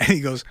 and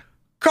he goes,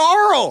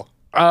 Carl.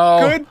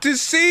 Oh, good to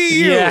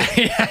see you.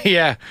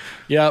 Yeah.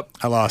 Yep.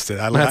 I lost it.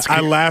 I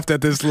laughed at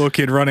this little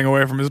kid running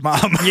away from his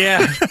mom.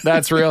 Yeah,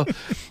 that's real.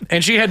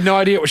 And she had no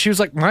idea. She was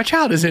like, "My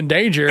child is in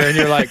danger," and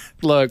you're like,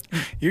 "Look,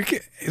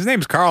 his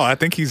name's Carl. I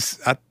think he's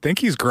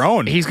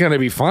grown. He's gonna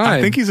be fine.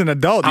 I think he's an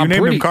adult. You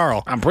named him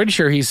Carl. I'm pretty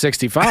sure he's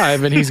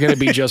 65, and he's gonna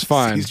be just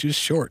fine. He's just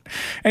short.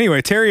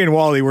 Anyway, Terry and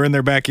Wally were in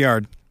their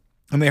backyard,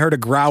 and they heard a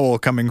growl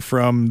coming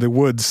from the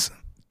woods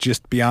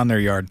just beyond their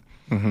yard.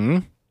 Mm-hmm.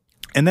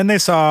 And then they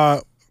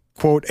saw,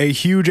 quote, a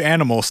huge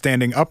animal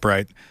standing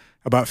upright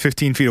about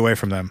 15 feet away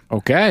from them.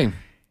 Okay.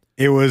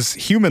 It was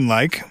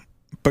human-like,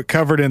 but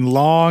covered in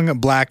long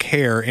black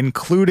hair,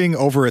 including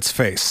over its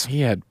face.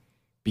 He had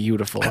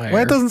beautiful hair.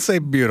 Well, it doesn't say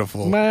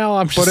beautiful. Well,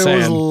 I'm just saying. But it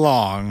was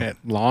long.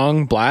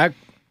 Long, black.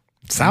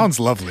 Sounds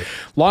lovely.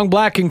 Long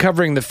black and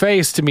covering the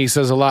face to me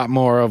says a lot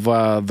more of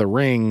the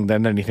Ring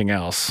than anything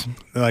else.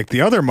 Like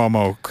the other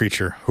Momo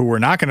creature, who we're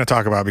not going to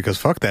talk about because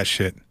fuck that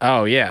shit.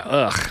 Oh, yeah.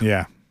 Ugh.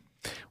 Yeah.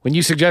 When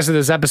you suggested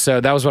this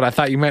episode, that was what I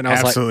thought you meant. And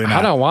I was Absolutely like, not.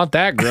 I don't want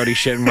that grody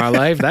shit in my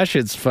life. That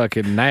shit's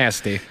fucking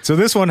nasty. So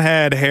this one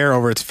had hair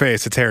over its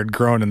face. Its hair had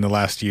grown in the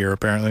last year,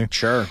 apparently.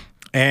 Sure.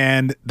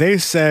 And they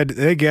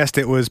guessed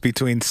it was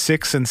between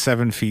 6 and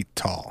 7 feet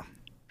tall.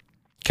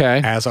 Okay.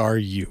 As are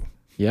you.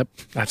 Yep.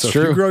 That's so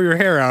true. If you grow your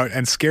hair out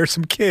and scare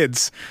some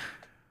kids,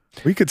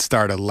 we could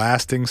start a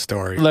lasting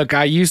story. Look,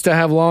 I used to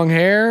have long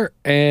hair,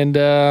 and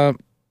I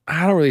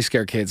don't really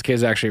scare kids.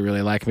 Kids actually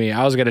really like me.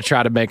 I was going to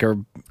try to make her...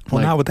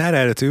 Well, not with that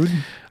attitude.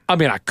 I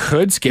mean, I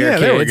could scare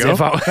kids. There we go.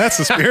 If I, that's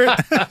the spirit.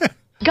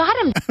 Got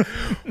him.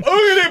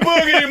 Oogity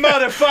boogity,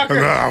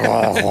 motherfucker.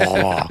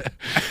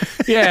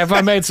 Yeah, if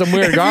I made some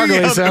weird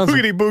gargling sounds.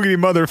 Oogity boogity,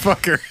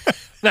 motherfucker.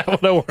 That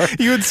would have worked.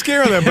 You would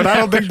scare them, but I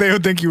don't think they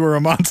would think you were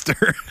a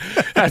monster.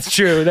 That's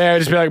true. They would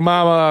just be like,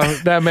 Mama,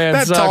 that man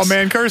sucks. That tall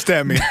man cursed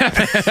at me.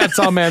 That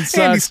tall man sucks.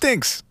 And he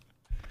stinks.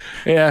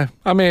 Yeah,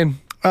 I mean.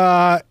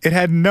 It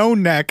had no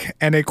neck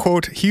and a,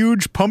 quote,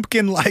 huge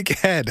pumpkin-like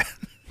head.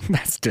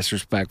 That's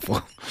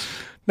disrespectful.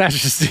 That's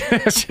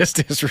just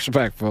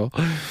disrespectful.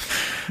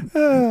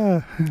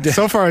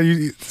 So far,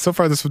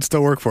 this would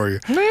still work for you.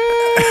 Nah,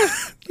 I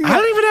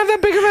don't even have that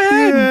big of a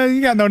head. Yeah,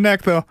 you got no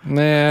neck though.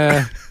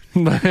 Nah.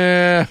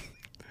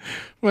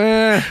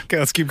 Okay,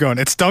 let's keep going.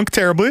 It stunk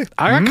terribly.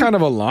 I got kind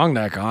of a long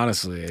neck,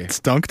 honestly. It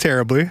stunk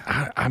terribly.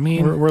 I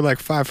mean, we're like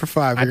 5 for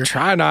 5 here. I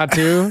try not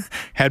to.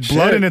 Had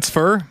blood in its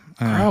fur.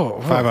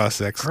 Gross. 5 out of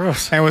 6.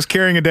 Gross. And was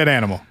carrying a dead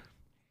animal.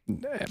 All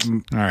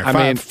right,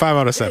 I mean, 5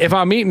 out of 7. If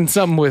I'm eating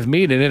something with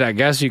meat in it, I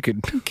guess you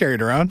could Carry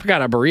it around. I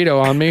got a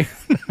burrito on me.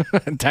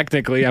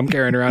 Technically, I'm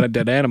carrying around a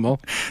dead animal.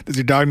 Does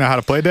your dog know how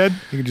to play dead?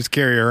 You can just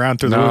carry it around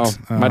through the No, woods.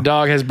 Oh. my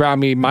dog has brought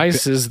me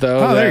mices though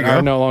there that you go.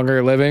 are no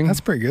longer living.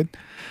 That's pretty good.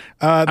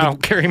 I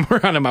don't carry them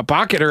around in my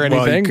pocket or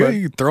Well, anything.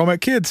 you could throw them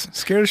at kids.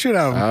 Scare the shit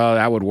out of them. Oh,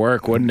 that would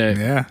work, wouldn't it?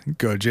 Yeah, you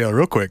go to jail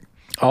real quick.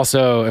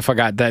 Also, if I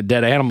got that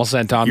dead animal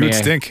scent on You me, would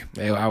stink.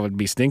 I would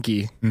be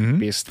stinky.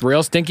 Be a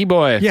real stinky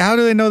boy. Yeah, how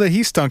do they know that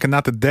he stunk and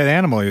not the dead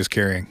animal he was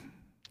carrying?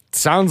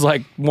 Sounds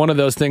like one of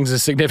those things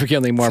is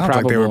significantly more Sounds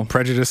probable. like they were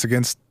prejudiced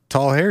against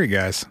tall, hairy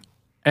guys.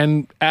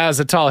 And as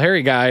a tall,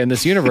 hairy guy in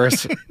this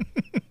universe,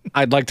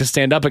 I'd like to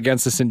stand up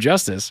against this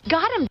injustice.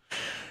 Got him.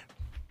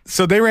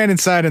 So they ran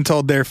inside and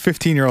told their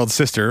 15-year-old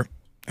sister,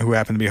 who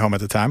happened to be home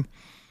at the time.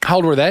 How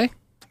old were they?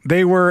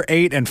 They were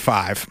 8 and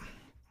 5.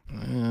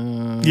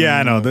 Yeah,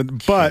 I know.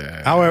 But,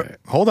 however,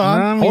 hold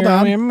on. I'm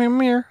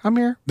here.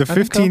 The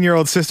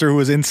 15-year-old sister who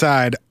was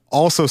inside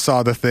also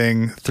saw the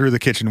thing through the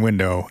kitchen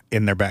window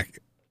in their back.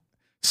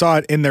 Saw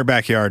it in their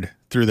backyard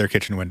through their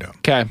kitchen window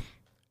Okay.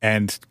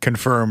 and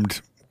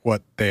confirmed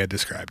what they had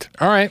described.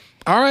 All right.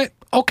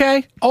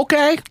 Okay.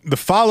 The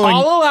following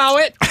I'll allow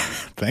it.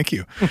 Thank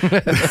you.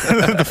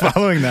 The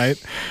following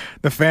night,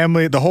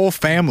 the whole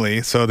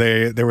family, so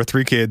there were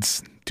 3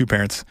 kids, 2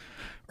 parents,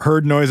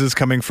 heard noises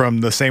coming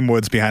from the same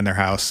woods behind their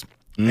house.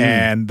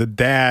 And the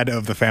dad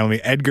of the family,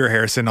 Edgar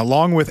Harrison,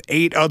 along with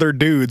 8 other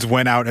dudes,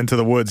 went out into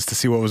the woods to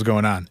see what was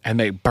going on. And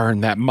they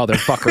burned that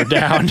motherfucker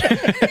down.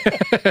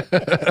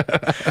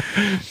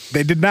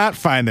 They did not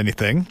find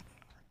anything.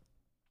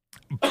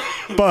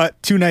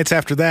 But 2 nights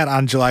after that,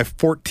 on July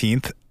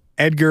 14th,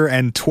 Edgar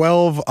and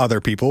 12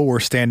 other people were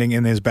standing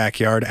in his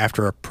backyard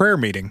after a prayer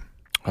meeting.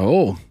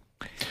 Oh.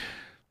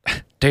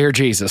 Dear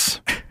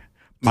Jesus.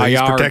 My Please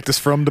yard, protect us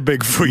from the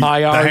big feet. My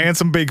yard. The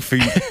handsome big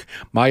feet.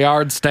 my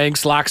yard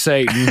stinks like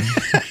Satan.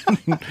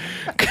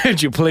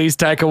 Could you please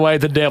take away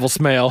the devil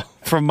smell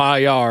from my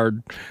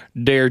yard,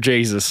 dear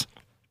Jesus?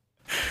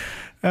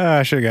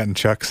 I should have gotten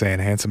Chuck saying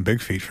handsome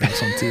big feet for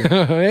this one too.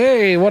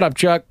 Hey, what up,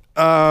 Chuck?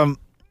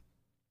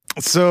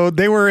 So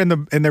they were in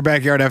their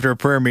backyard after a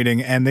prayer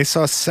meeting, and they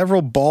saw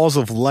several balls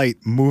of light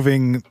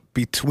moving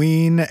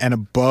between and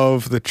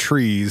above the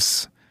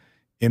trees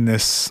in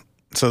this.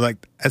 So,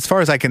 like, as far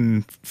as I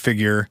can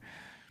figure,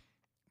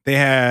 they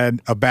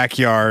had a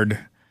backyard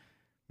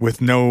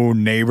with no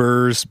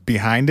neighbors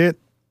behind it.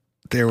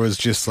 There was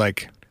just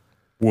like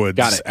woods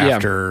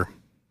after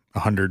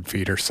 100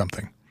 feet or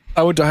something.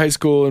 I went to high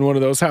school in one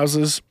of those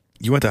houses.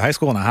 You went to high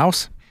school in a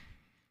house?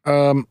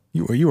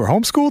 You were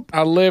homeschooled?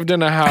 I lived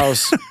in a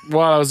house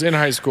while I was in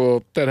high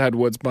school that had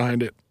woods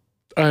behind it.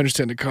 I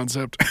understand the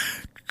concept.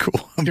 Cool.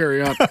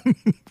 Carry on.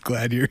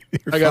 Glad you're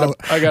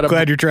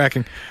glad you're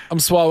tracking. I'm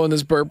swallowing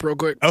this burp real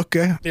quick.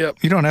 Okay. Yep.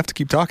 You don't have to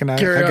keep talking. I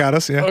Carry on. got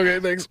us. Yeah. Okay,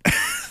 thanks.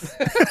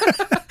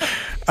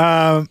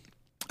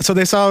 So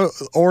they saw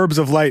orbs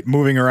of light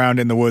moving around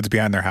in the woods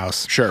behind their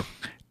house. Sure.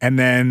 And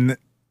then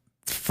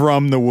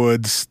from the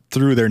woods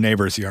through their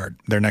neighbor's yard,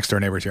 their next door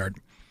neighbor's yard.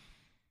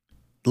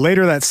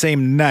 Later that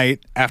same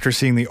night, after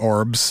seeing the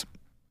orbs,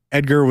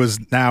 Edgar was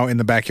now in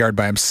the backyard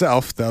by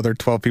himself. The other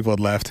 12 people had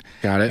left.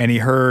 Got it. And he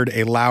heard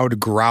a loud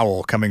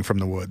growl coming from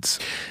the woods.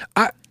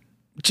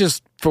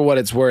 Just for what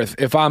it's worth,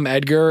 if I'm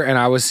Edgar and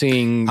I was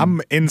seeing I'm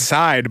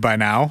inside by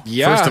now,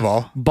 first of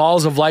all.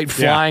 balls of light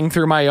flying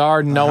through my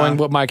yard, knowing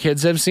what my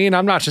kids have seen,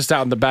 I'm not just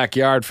out in the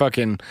backyard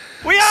fucking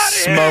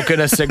smoking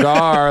a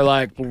cigar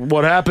like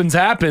what happens.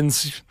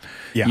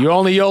 Yeah. You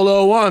only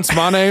YOLO once.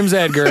 My name's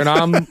Edgar and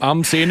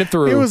I'm seeing it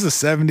through. It was the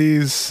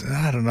 70s.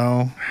 I don't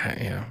know.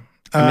 Yeah.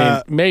 I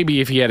mean,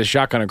 maybe if he had a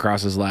shotgun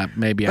across his lap,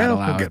 maybe I'd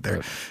allow we'll it. get there.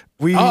 but-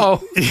 Oh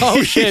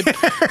shit.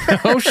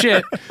 Oh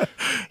shit.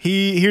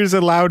 He hears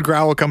a loud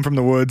growl come from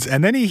the woods,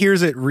 and then he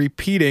hears it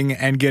repeating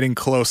and getting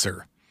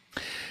closer.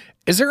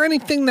 Is there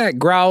anything that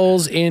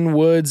growls in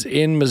woods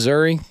in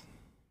Missouri?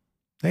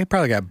 They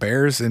probably got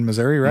bears in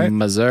Missouri, right?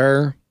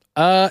 Missouri.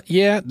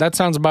 Yeah, that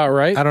sounds about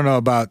right. I don't know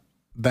about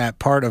that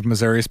part of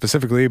Missouri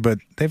specifically, but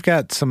they've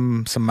got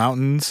some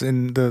mountains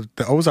in the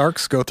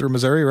Ozarks go through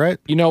Missouri, right?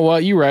 You know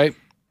what? You're right.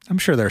 I'm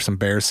sure there's some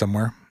bears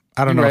somewhere.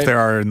 I don't know if there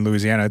are in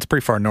Louisiana. It's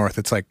pretty far north.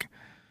 It's like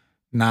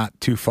not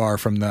too far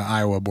from the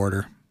Iowa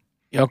border.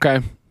 Okay.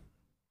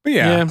 But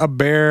yeah, a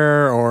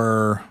bear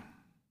or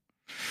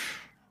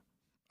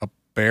a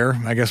bear,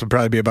 I guess, would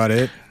probably be about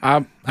it.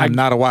 I'm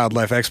not a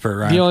wildlife expert,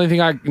 right? The only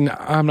thing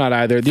I'm not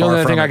either. The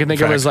only thing I can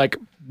think of is like,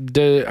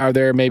 are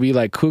there maybe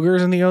like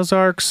cougars in the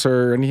Ozarks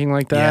or anything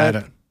like that?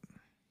 Yeah,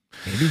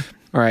 maybe.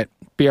 All right.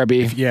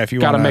 BRB. If you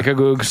gotta wanna, make a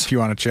googs. If you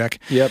want to check.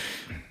 Yep.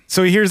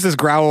 So he hears this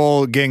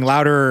growl getting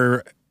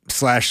louder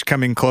 /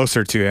 coming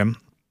closer to him.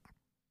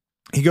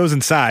 He goes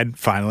inside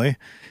finally,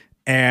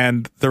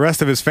 and the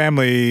rest of his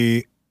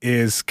family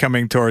is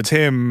coming towards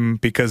him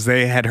because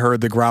they had heard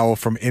the growl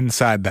from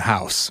inside the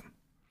house.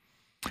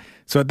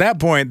 So at that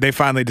point, they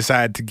finally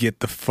decide to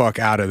get the fuck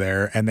out of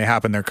there, and they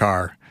hop in their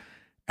car.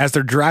 As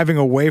they're driving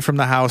away from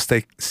the house,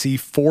 they see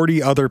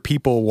 40 other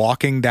people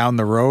walking down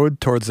the road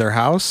towards their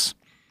house,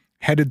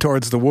 headed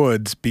towards the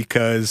woods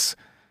because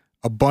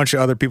a bunch of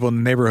other people in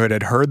the neighborhood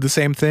had heard the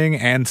same thing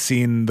and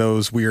seen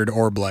those weird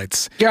orb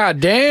lights. God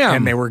damn.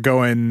 And they were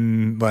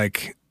going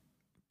like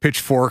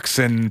pitchforks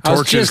and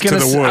torches to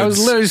the woods. I was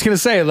literally just going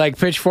to say, like,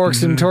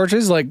 pitchforks and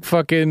torches, like,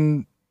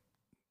 fucking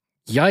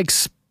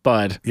yikes,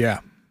 bud. Yeah.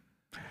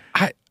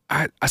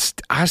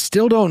 I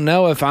still don't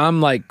know if I'm,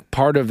 like,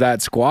 part of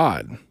that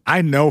squad.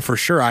 I know for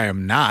sure I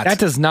am not. That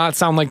does not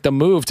sound like the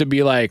move to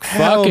be like,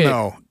 Hell fuck it.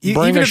 no. Bring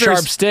Even a if sharp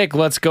there's- stick.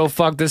 Let's go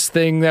fuck this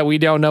thing that we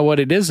don't know what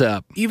it is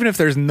up. Even if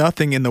there's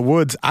nothing in the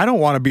woods, I don't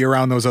want to be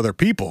around those other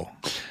people.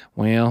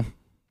 Well,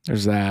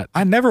 there's that.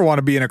 I never want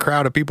to be in a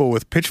crowd of people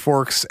with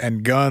pitchforks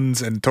and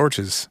guns and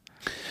torches.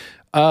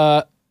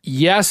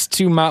 Yes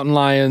to mountain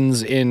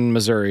lions in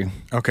Missouri.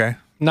 Okay.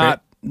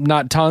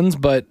 Not tons,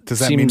 but Does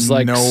that seems mean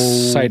like no-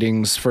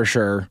 sightings for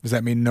sure. Does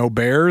that mean no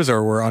bears,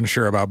 or we're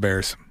unsure about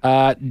bears?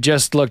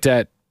 Just looked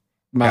at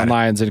mountain Got it.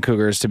 lions and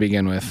cougars to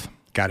begin with.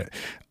 Got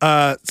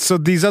it. So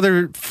these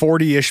other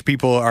 40-ish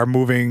people are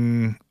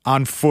moving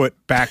on foot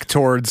back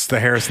towards the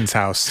Harrison's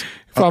house.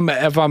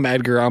 If I'm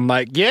Edgar, I'm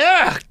like,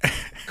 yeah,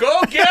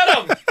 go get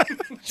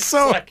him.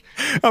 So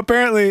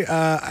apparently,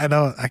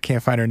 I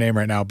can't find her name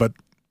right now, but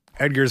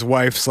Edgar's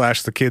wife /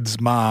 the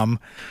kid's mom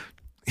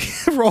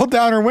rolled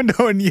down her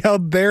window and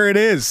yelled, "There it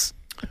is."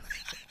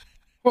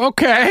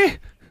 Okay.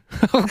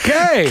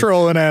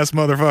 Trolling ass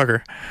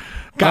motherfucker.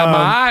 Got my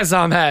eyes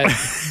on that.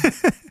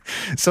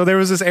 So there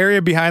was this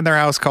area behind their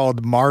house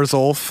called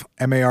Marzolf,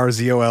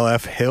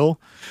 Marzolf Hill.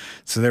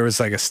 So there was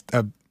like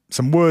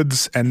some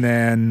woods, and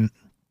then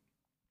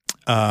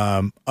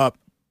up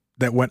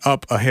that went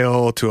up a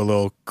hill to a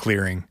little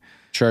clearing,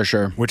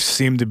 Sure. which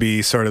seemed to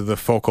be sort of the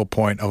focal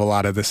point of a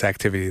lot of this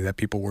activity that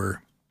people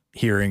were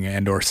hearing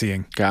and or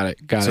seeing. Got it.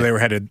 So they were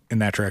headed in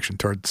that direction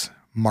towards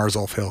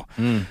Marzolf Hill.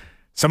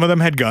 Some of them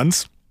had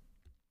guns.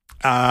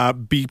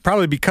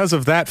 Probably because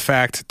of that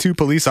fact, 2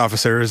 police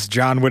officers,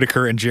 John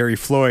Whitaker and Jerry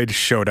Floyd,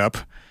 showed up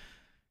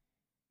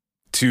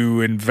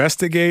to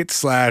investigate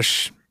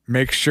 /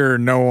 make sure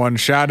no one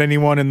shot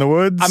anyone in the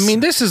woods. I mean,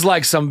 this is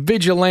like some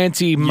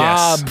vigilante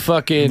mob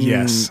fucking.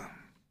 Yes.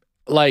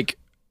 Like,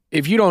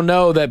 if you don't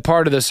know that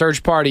part of the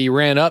search party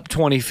ran up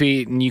 20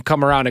 feet and you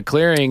come around a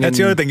clearing. That's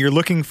the other thing. You're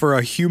looking for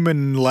a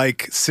human,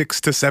 like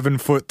 6 to 7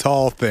 foot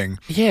tall thing.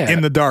 Yeah.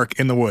 In the dark,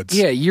 in the woods.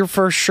 Yeah, you're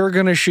for sure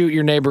going to shoot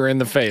your neighbor in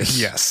the face.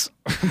 Yes.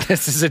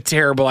 This is a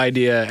terrible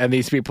idea, and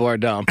these people are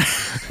dumb.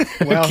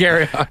 Well,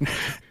 carry on.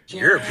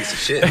 You're a piece of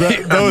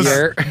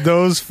shit.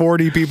 Those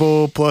 40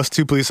 people plus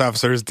 2 police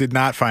officers did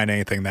not find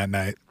anything that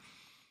night.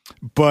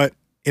 But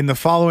in the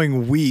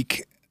following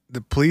week,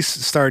 the police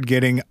started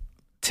getting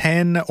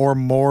 10 or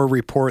more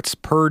reports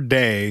per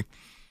day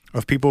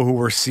of people who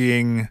were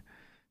seeing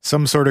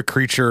some sort of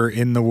creature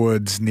in the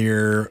woods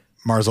near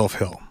Marzolf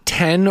Hill.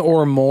 10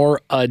 or more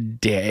a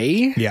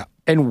day? Yeah.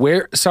 And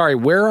where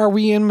are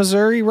we in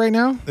Missouri right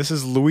now? This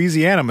is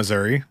Louisiana,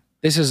 Missouri.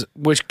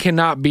 Which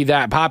cannot be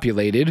that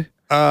populated.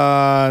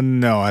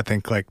 No, I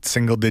think like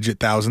single digit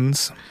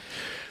thousands.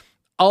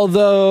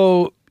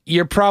 Although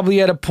you're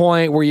probably at a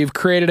point where you've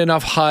created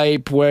enough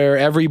hype where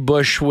every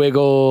bush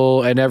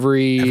wiggle and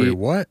Every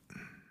what?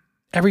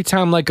 every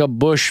time like a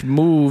bush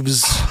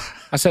moves,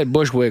 I said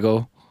bush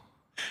wiggle.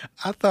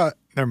 I thought,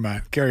 never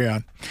mind. Carry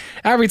on.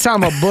 Every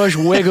time a bush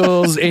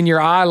wiggles in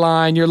your eye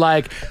line, you're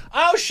like,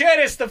 oh shit,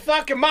 it's the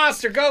fucking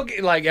monster. Go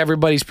get. Like,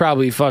 everybody's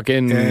probably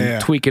fucking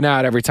tweaking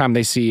out every time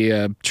they see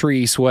a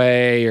tree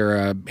sway or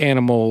a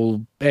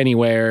animal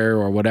anywhere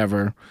or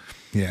whatever.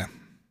 Yeah.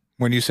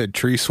 When you said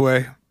tree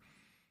sway,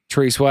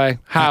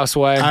 house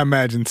sway. I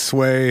imagine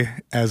sway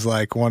as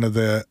like one of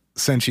the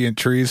sentient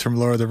trees from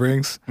Lord of the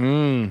Rings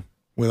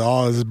with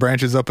all his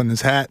branches up in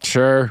his hat.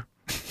 Sure.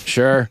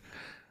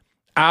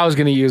 I was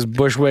going to use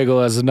bush wiggle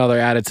as another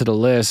added to the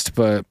list,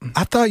 but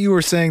I thought you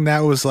were saying that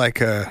was like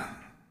a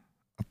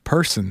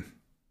person.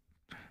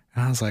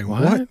 And I was like,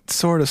 what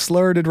sort of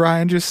slur did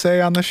Ryan just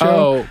say on the show?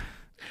 oh,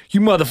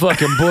 you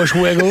motherfucking bush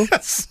wiggle.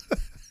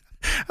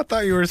 I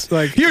thought you were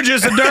like, You're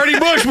just a dirty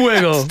bush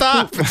wiggle.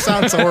 stop. It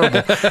sounds horrible.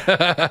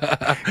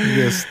 You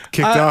just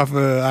kicked off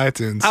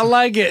iTunes. I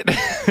like it.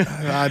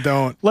 I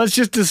don't. Let's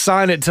just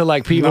assign it to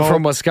like people No.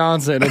 from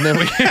Wisconsin, and then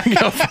we can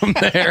go from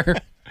there.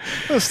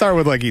 Let's start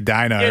with like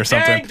Edina or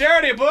something.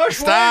 dirty bush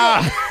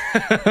Stop.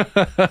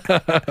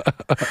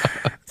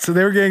 So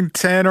they were getting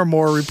 10 or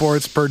more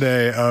reports per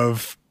day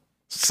of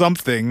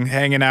something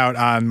hanging out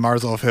on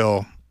Marzolf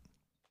Hill.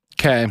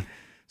 Okay.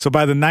 So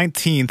by the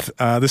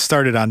 19th, this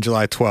started on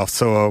July 12th.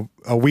 So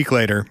a week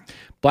later.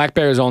 Black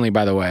bears only,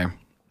 by the way,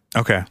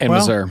 Okay. in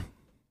Missouri.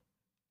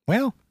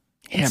 Well,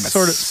 Yeah, but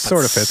sort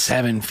of fits.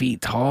 7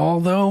 feet tall,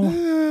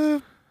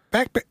 though.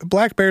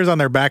 Black bears on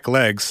their back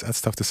legs.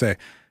 That's tough to say.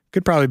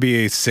 Could probably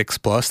be a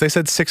 6+. They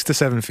said 6 to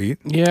 7 feet.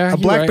 Yeah, A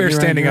black bear you're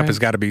standing right, up you're has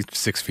got to be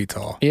 6 feet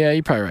tall. Yeah,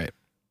 you're probably right.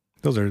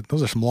 Those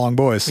are some long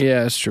boys.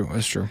 Yeah, that's true.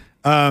 That's true.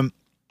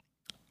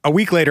 A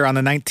week later, on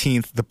the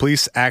 19th, the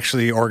police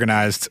actually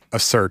organized a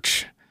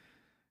search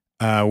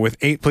with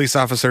 8 police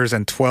officers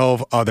and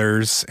 12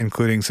 others,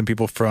 including some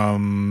people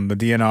from the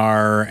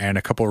DNR and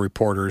a couple of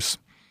reporters,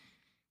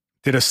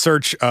 did a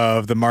search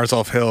of the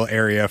Marzolf Hill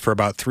area for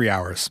about 3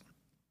 hours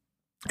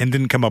and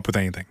didn't come up with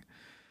anything.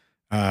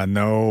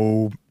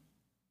 No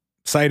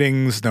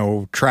sightings,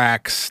 no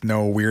tracks,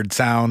 no weird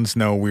sounds,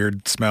 no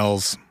weird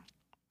smells.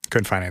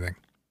 Couldn't find anything.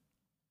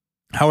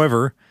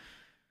 However,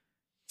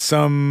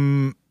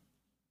 some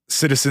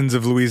citizens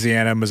of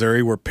Louisiana,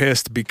 Missouri were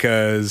pissed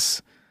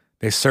because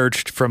they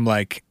searched from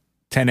like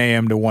 10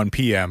 a.m. to 1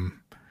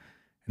 p.m.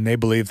 And they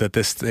believed that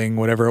this thing,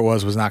 whatever it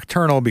was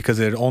nocturnal because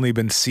it had only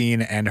been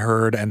seen and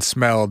heard and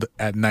smelled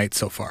at night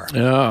so far.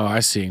 Oh, I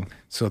see.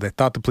 So they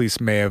thought the police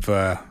may have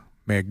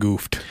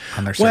goofed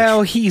on their search.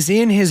 Well, he's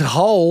in his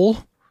hole.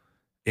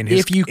 In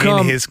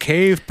his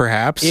cave,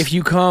 perhaps. If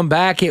you come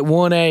back at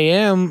 1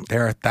 a.m.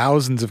 There are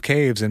thousands of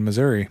caves in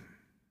Missouri.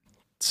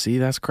 See,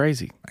 that's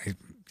crazy.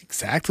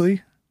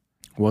 Exactly.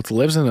 What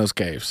lives in those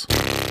caves?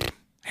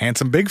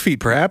 Handsome big feet,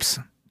 perhaps.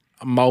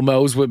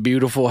 Momos with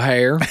beautiful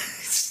hair.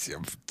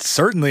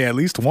 Certainly at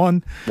least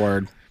one.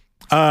 Word.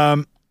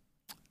 The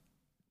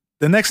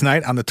next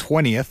night, on the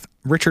 20th,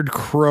 Richard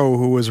Crow,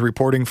 who was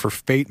reporting for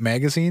Fate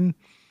magazine,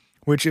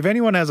 which if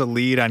anyone has a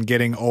lead on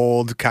getting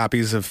old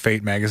copies of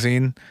Fate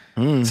magazine,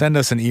 send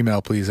us an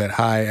email, please, at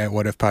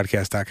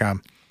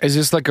hi@whatifpodcast.com. Is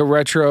this like a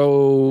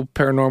retro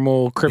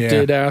paranormal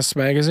cryptid-ass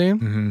magazine?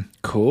 Mm-hmm.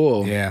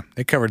 Cool. Yeah,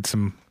 it covered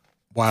some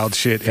wild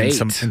shit in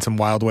some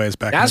wild ways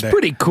back in the day. That's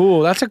pretty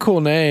cool. That's a cool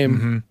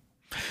name.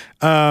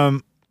 Mm-hmm.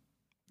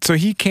 So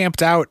he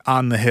camped out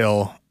on the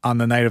hill on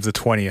the night of the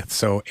 20th,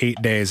 so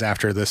 8 days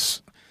after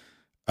this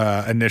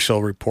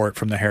initial report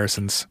from the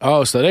Harrisons.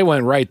 Oh, so they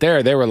went right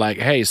there. They were like,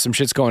 hey, some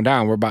shit's going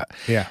down. We're about...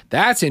 Yeah.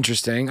 That's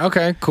interesting.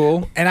 Okay,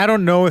 cool. And I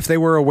don't know if they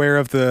were aware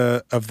of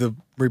the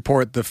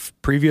report the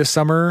previous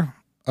summer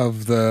from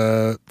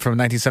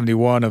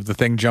 1971 of the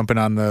thing jumping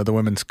on the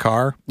women's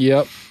car.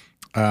 Yep.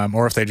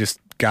 Or if they just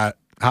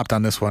hopped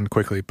on this one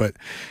quickly. But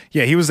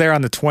yeah, he was there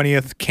on the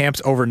 20th,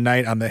 camped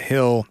overnight on the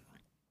hill.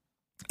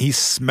 He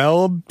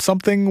smelled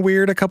something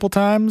weird a couple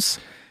times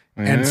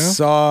and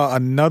saw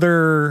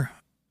another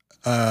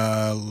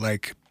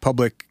like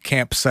public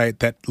campsite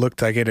that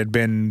looked like it had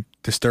been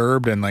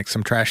disturbed and like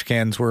some trash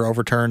cans were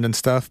overturned and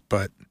stuff,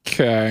 but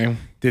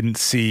didn't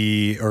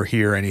see or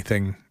hear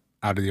anything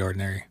out of the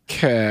ordinary.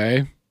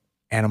 Okay.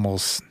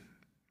 Animals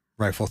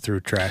rifle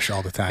through trash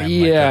all the time.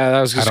 Yeah,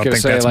 I was just gonna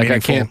say, like,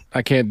 meaningful.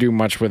 I can't do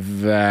much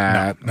with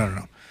that.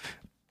 No.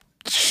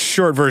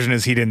 Short version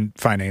is he didn't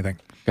find anything.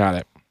 Got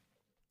it.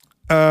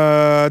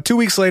 2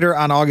 weeks later,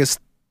 on August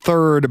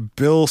 3rd,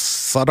 Bill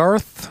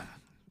Suddarth,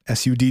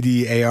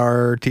 Suddarth,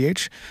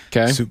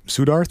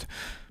 Suddarth,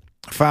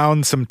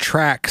 found some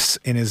tracks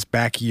in his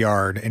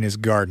backyard, in his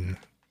garden.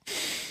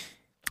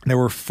 There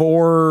were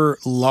 4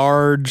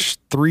 large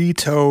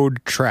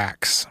 3-toed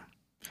tracks,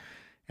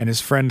 and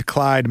his friend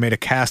Clyde made a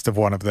cast of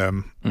one of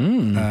them.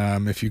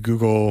 If you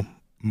Google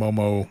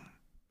Momo,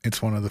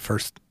 it's one of the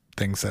first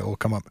things that will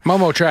come up.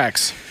 Momo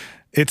tracks.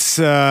 It's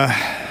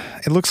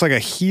it looks like a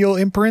heel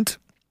imprint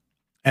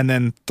and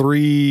then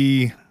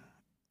 3,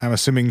 I'm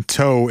assuming,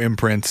 toe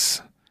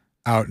imprints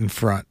out in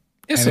front.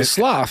 It's a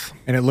sloth.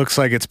 And it looks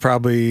like it's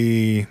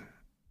probably,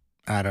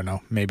 I don't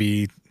know,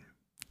 maybe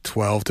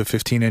 12 to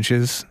 15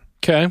 inches.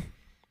 Okay.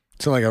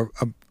 So like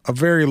a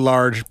very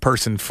large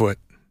person foot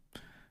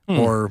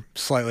or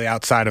slightly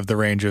outside of the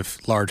range of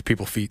large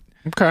people feet.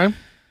 Okay.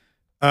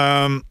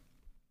 All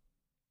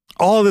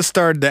of this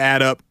started to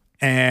add up,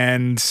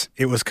 and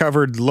it was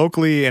covered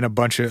locally in a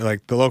bunch of,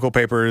 like, the local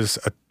papers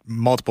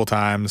multiple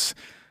times.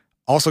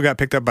 Also got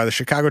picked up by the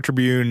Chicago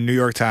Tribune, New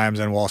York Times,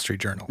 and Wall Street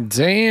Journal.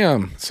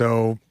 Damn.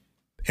 So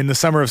in the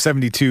summer of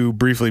 72,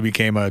 briefly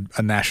became a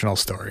national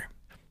story.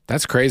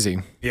 That's crazy.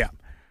 Yeah.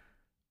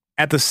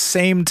 At the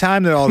same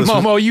time that all this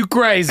Momo, you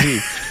crazy.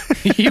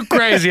 You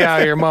crazy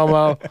out here,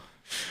 Momo.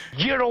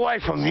 Get away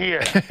from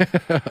here.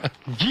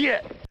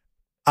 Get.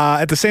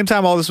 At the same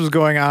time all this was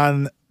going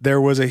on,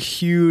 there was a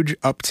huge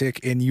uptick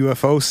in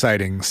UFO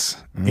sightings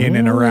in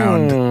and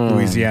around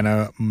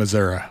Louisiana,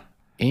 Missouri.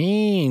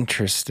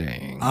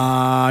 Interesting.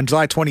 On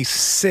July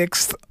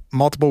 26th,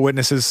 multiple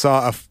witnesses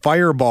saw a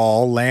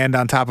fireball land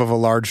on top of a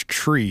large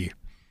tree.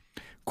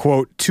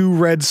 Quote, 2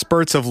 red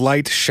spurts of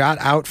light shot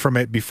out from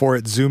it before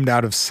it zoomed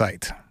out of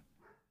sight.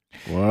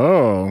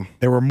 Whoa.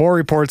 There were more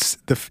reports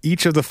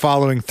each of the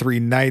following 3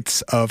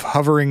 nights of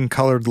hovering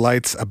colored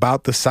lights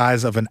about the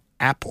size of an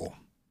apple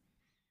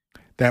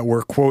that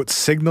were, quote,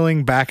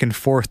 signaling back and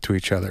forth to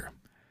each other.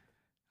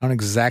 I don't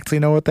exactly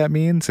know what that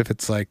means, if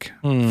it's like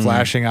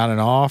flashing on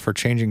and off or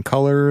changing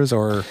colors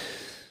or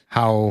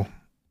how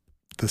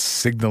the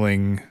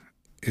signaling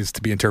is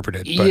to be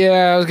interpreted. But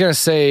yeah, I was going to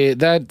say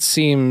that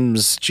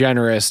seems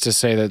generous to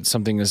say that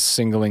something is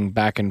signaling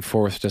back and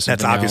forth to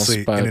something that's obviously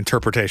else, but, an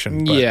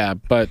interpretation. But yeah,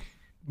 but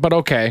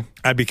okay.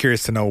 I'd be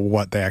curious to know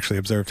what they actually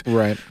observed.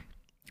 Right.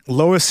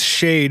 Lois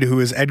Shade,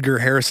 who is Edgar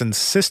Harrison's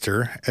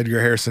sister,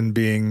 Edgar Harrison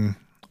being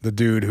the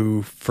dude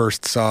who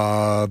first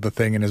saw the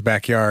thing in his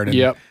backyard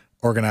and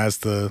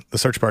organized the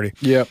search party.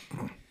 Yep.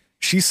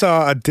 She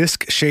saw a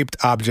disc-shaped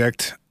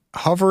object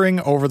hovering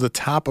over the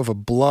top of a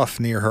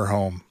bluff near her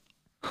home.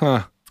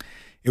 Huh.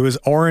 It was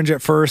orange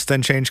at first,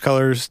 then changed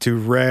colors to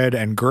red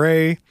and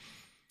gray.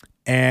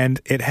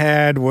 And it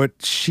had what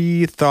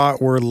she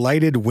thought were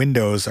lighted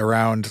windows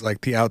around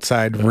like the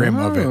outside rim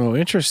of it. Oh,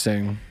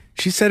 interesting.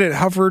 She said it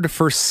hovered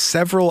for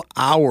several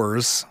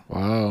hours.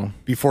 Wow.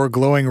 Before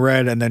glowing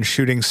red and then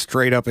shooting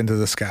straight up into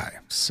the sky.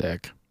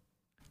 Sick.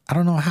 I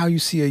don't know how you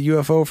see a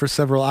UFO for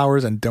several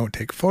hours and don't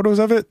take photos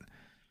of it.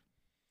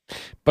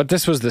 But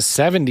this was the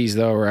 70s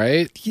though,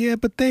 right? Yeah,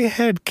 but they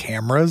had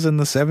cameras in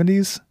the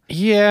 70s.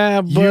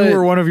 Yeah, but You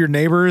or one of your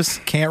neighbors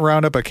can't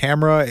round up a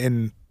camera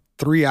in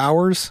 3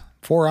 hours,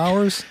 4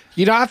 hours.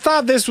 I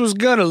thought this was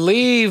gonna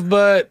leave,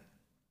 but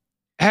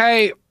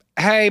hey,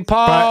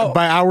 Paul.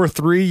 By hour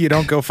 3, you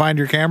don't go find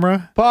your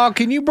camera? Paul,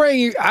 can you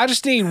bring I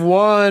just need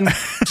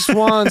just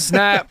one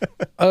snap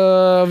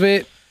of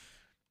it.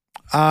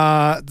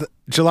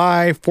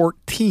 July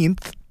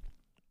 14th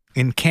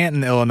in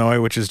Canton,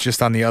 Illinois, which is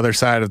just on the other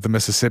side of the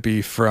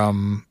Mississippi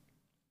from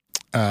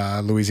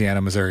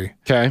Louisiana, Missouri.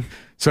 Okay.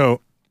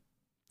 So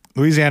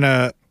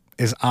Louisiana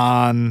is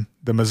on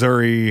the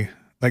Missouri,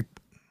 like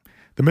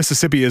the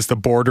Mississippi is the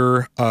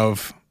border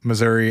of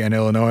Missouri and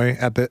Illinois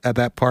at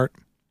that part.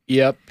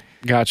 Yep.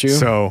 Got you.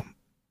 So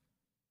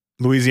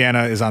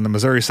Louisiana is on the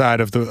Missouri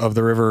side of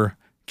the river.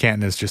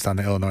 Canton is just on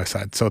the Illinois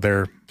side. So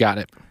they're got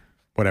it.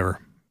 Whatever,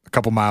 a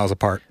couple miles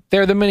apart.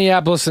 They're the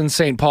Minneapolis and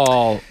St.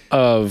 Paul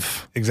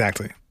of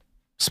exactly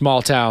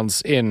small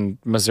towns in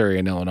Missouri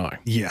and Illinois.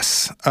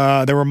 Yes.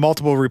 There were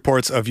multiple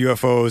reports of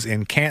UFOs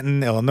in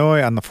Canton,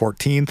 Illinois on the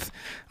 14th.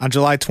 On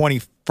July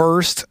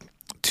 21st,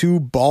 2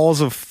 balls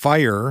of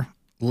fire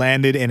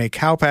landed in a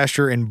cow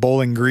pasture in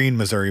Bowling Green,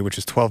 Missouri, which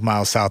is 12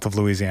 miles south of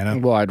Louisiana.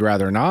 Well, I'd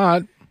rather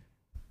not.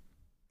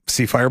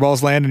 See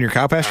fireballs land in your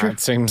cow pasture? It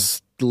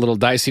seems a little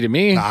dicey to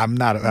me. I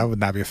would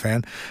not be a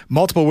fan.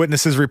 Multiple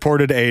witnesses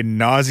reported a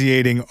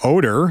nauseating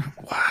odor.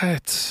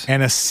 What?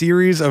 And a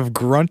series of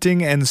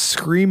grunting and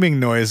screaming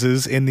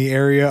noises in the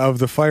area of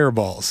the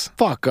fireballs.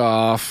 Fuck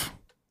off.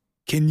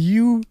 Can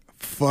you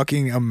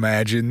fucking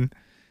imagine?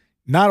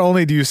 Not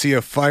only do you see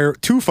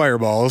 2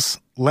 fireballs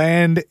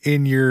land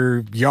in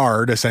your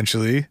yard,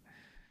 essentially.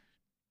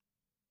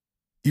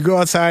 You go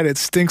outside, it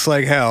stinks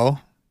like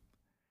hell.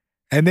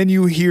 And then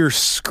you hear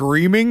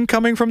screaming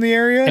coming from the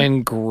area.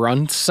 And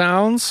grunt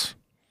sounds.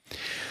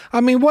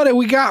 I mean, what do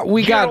we got?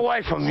 Get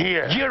away from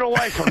here. Get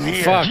away from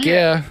here. Fuck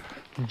yeah.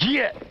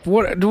 Get.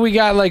 What do we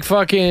got? Like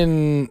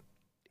fucking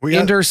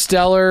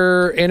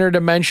interstellar,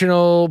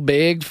 interdimensional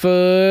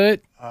Bigfoot?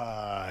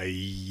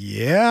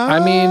 Yeah.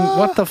 I mean,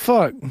 what the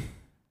fuck?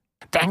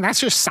 Dang, that's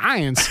just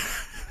science.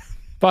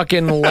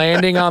 Fucking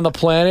landing on the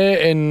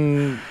planet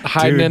and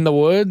hiding in the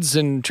woods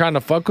and trying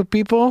to fuck with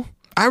people?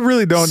 I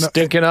really don't know.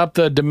 Sticking up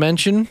the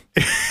dimension?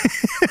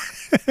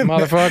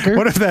 Motherfucker.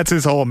 What if that's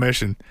his whole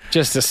mission?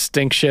 Just to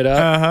stink shit up?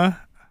 Uh-huh.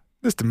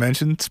 This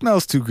dimension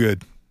smells too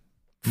good.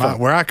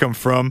 Where I come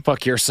from.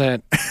 Fuck your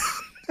scent.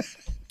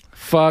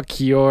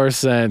 Fuck your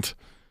scent.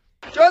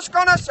 Just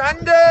gonna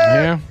send it.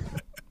 Yeah.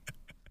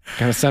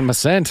 Gonna send my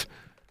scent.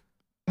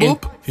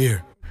 Boop.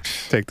 Here.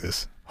 Take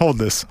this. Hold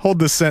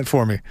this scent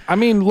for me. I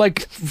mean,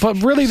 like,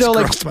 but really though,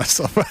 like, grossed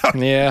myself out.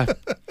 Yeah.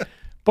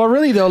 But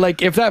really though,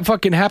 like, if that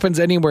fucking happens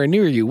anywhere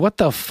near you, what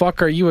the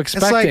fuck are you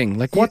expecting?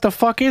 Like what the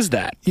fuck is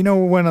that? You know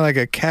when like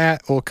a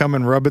cat will come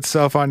and rub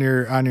itself on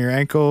your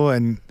ankle,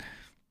 and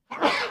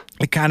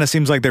it kind of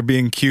seems like they're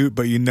being cute,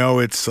 but you know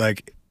it's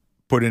like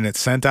putting its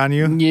scent on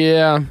you.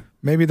 Yeah.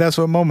 Maybe that's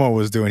what Momo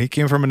was doing. He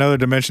came from another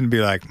dimension to be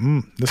like,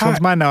 this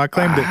one's mine now. I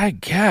claimed it. I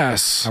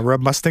guess. I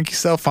rubbed my stinky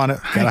self on it.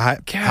 Gotta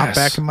hop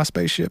back in my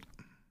spaceship.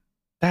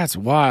 That's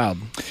wild.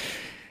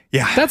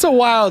 Yeah. That's a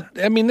wild,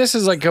 I mean, this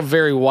is like a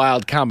very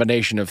wild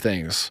combination of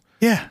things.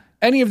 Yeah.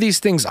 Any of these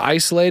things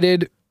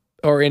isolated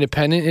or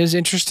independent is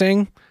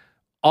interesting.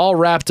 All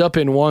wrapped up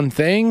in one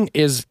thing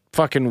is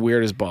fucking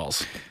weird as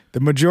balls.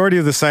 The majority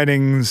of the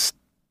sightings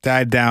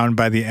died down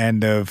by the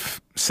end of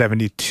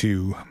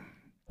 72.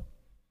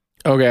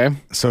 Okay.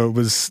 So it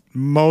was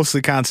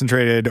mostly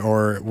concentrated,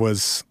 or it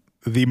was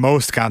the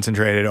most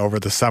concentrated over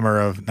the summer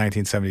of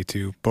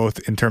 1972, both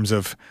in terms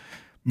of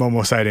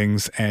Momo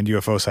sightings and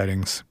UFO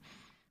sightings.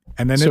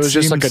 And then so it was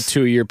just like a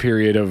 2 2-year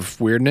period of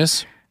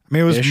weirdness. I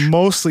mean, it was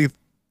mostly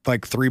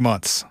like 3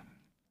 months.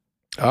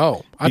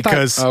 Oh,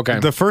 because okay.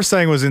 The first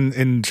sighting was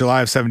in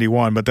July of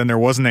 71, but then there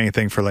wasn't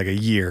anything for like a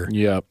year.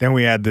 Yep. Then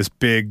we had this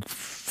big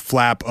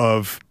flap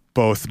of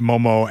both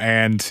Momo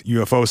and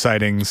UFO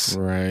sightings.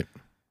 Right.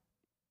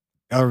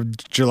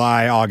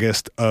 July,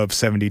 August of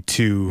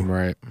 72.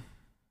 Right.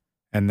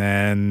 And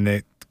then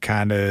it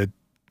kind of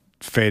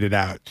faded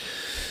out.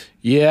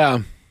 Yeah.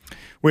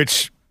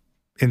 Which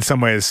in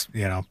some ways,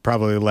 you know,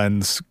 probably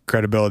lends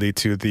credibility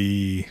to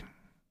the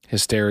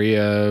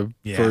hysteria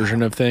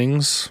version of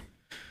things.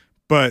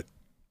 But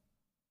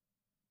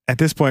at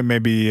this point,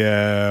 maybe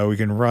we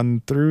can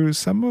run through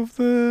some of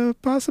the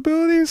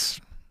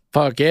possibilities.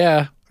 Fuck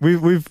yeah.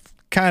 We've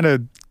kind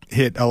of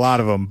hit a lot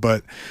of them,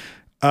 but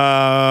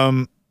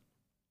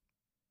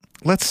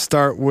let's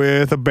start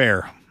with a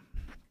bear.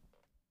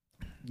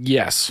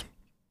 Yes.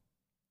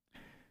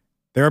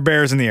 There are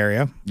bears in the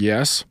area.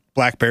 Yes.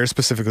 black bears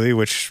specifically,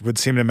 which would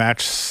seem to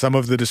match some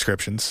of the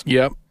descriptions.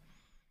 Yep.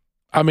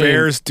 I mean,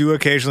 Bears do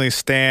occasionally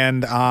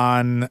stand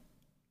on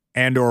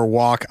and or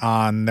walk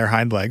on their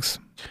hind legs.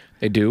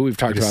 they do. We've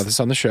talked about this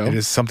on the show. It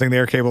is something they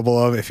are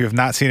capable of. If you have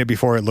not seen it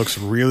before, it looks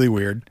really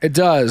weird. It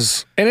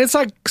does. And it's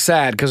like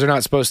sad because they're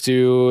not supposed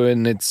to,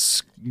 and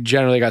it's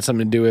generally got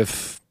something to do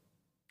with.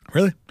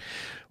 Really?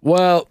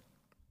 Well,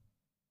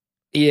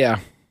 yeah.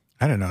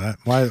 I didn't know that.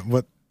 Why?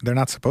 What? They're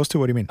not supposed to?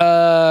 What do you mean?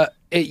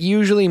 It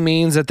usually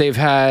means that they've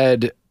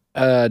had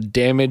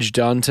damage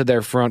done to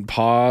their front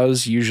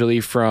paws,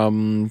 usually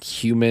from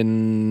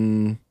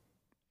human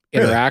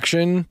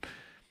interaction,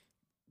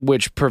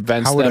 which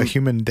prevents How would them. a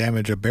human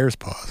damage a bear's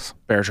paws?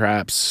 Bear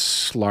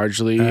traps,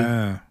 largely.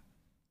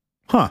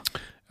 Huh.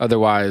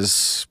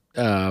 Otherwise,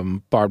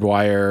 barbed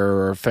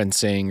wire or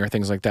fencing or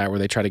things like that, where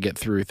they try to get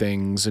through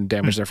things and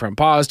damage their front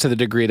paws to the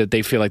degree that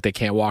they feel like they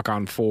can't walk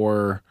on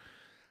four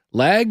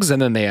legs, and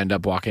then they end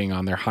up walking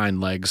on their hind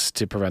legs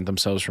to prevent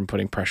themselves from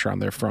putting pressure on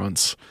their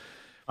fronts.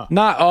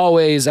 Not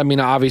always. I mean,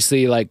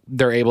 obviously, like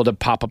they're able to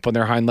pop up on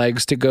their hind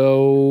legs to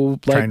go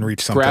like Try and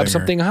reach grab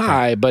something something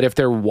high. But if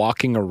they're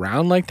walking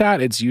around like that,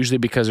 it's usually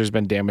because there's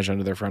been damage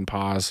under their front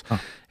paws.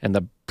 And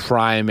the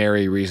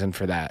primary reason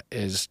for that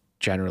is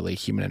generally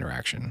human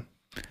interaction.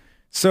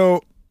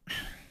 So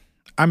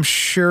I'm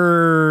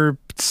sure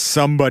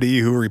somebody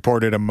who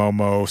reported a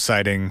Momo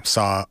sighting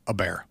saw a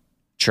bear.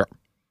 Sure.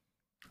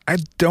 I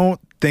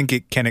don't think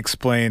it can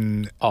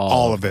explain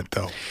all of it,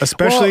 though.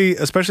 Especially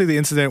the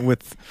incident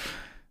with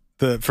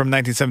from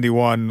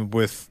 1971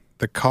 with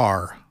the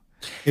car.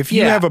 If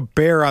you have a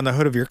bear on the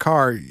hood of your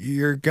car,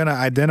 you're gonna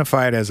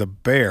identify it as a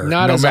bear,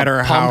 Not no as matter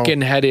a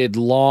pumpkin-headed,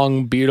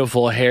 long,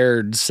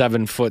 beautiful-haired,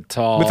 7 foot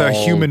tall with a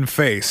human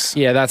face.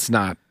 Yeah, that's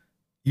not.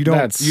 You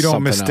don't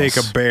something mistake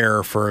else. a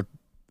bear for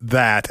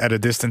that at a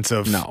distance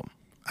of No.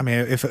 I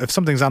mean, if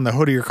something's on the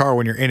hood of your car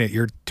when you're in it,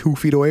 you're 2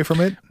 feet away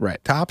from it,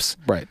 Right. tops.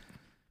 Right.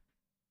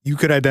 You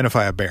could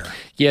identify a bear.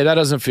 Yeah, that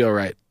doesn't feel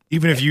right.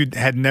 Even if you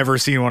had never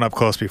seen one up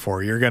close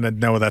before, you're going to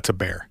know that's a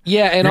bear.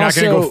 Yeah, and you're also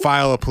not going to go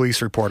file a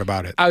police report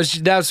about it.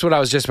 that's what I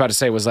was just about to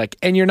say was like,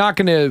 and you're not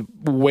going to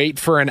wait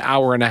for an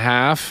hour and a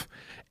half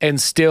and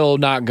still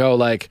not go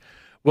like,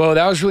 whoa,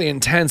 that was really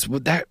intense.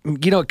 That,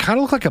 it kind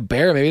of looked like a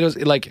bear. Maybe it was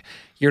like,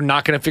 you're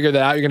not going to figure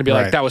that out. You're going to be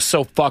like, that was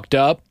so fucked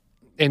up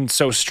and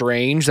so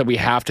strange that we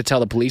have to tell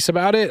the police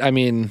about it. I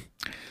mean,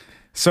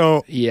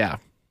 so yeah,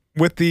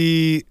 with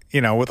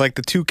with like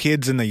the 2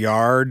 kids in the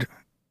yard.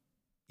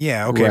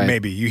 Yeah. Okay. Right.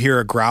 Maybe you hear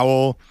a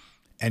growl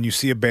and you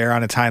see a bear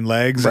on its hind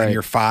legs and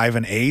you're 5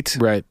 and 8.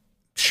 Right.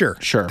 Sure.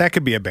 That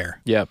could be a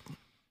bear. Yep.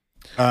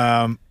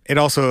 It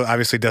also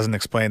obviously doesn't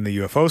explain the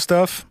UFO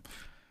stuff.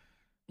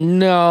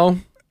 No.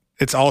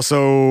 It's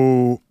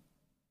also,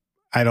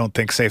 I don't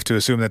think, safe to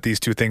assume that these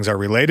 2 things are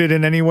related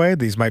in any way.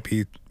 These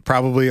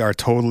probably are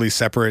totally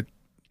separate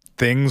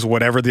things,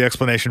 whatever the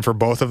explanation for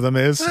both of them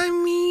is. I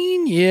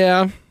mean,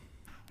 yeah.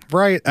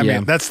 Right? I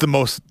mean, that's the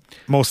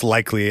most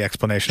likely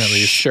explanation, at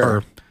least. Sure.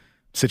 Or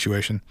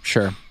situation.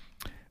 Sure.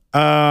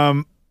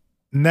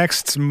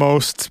 Next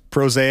most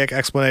prosaic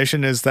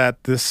explanation is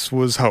that this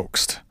was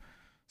hoaxed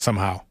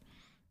somehow.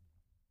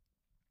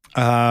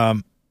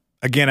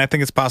 Again, I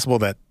think it's possible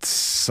that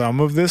some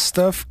of this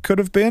stuff could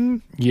have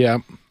been. Yeah.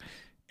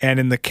 And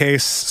in the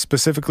case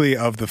specifically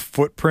of the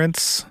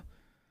footprints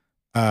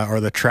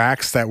or the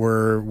tracks that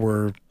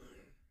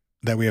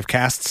that we have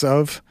casts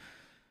of,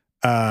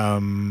 I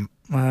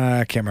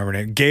can't remember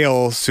her name.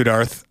 Gail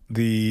Sudarth,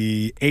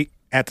 the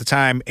at the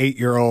time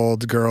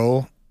 8-year-old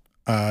girl,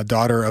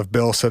 daughter of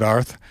Bill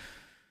Sudarth,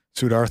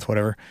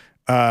 whatever,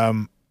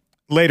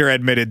 later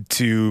admitted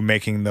to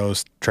making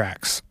those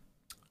tracks.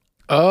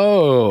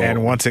 Oh.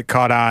 And once it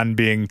caught on,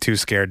 being too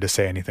scared to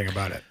say anything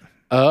about it.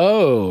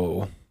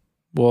 Oh.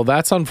 Well,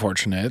 that's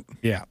unfortunate.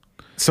 Yeah.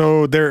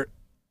 So there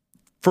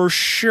for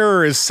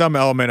sure is some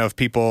element of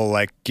people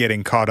like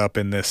getting caught up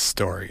in this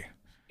story.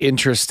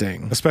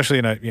 Interesting. Especially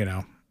in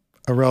a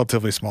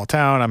relatively small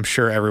town. I'm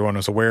sure everyone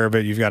was aware of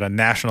it. You've got a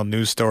national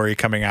news story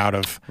coming out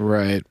of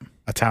a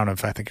town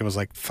of, I think it was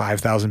like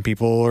 5,000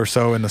 people or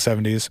so in the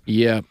 70s.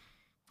 Yeah.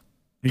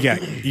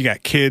 You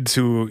got kids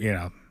who,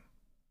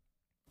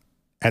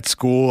 at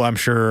school, I'm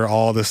sure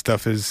all this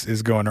stuff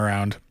is going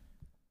around.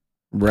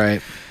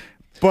 Right.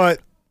 But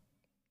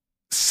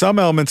some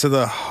elements of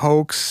the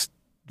hoax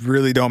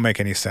really don't make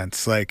any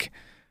sense. Like,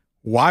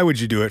 why would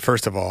you do it,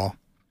 first of all?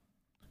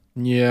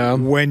 Yeah.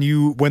 When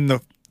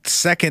the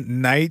second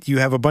night you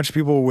have a bunch of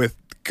people with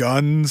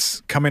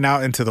guns coming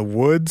out into the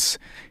woods,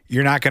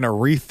 you're not going to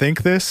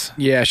rethink this.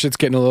 Yeah, shit's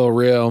getting a little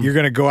real. You're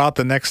going to go out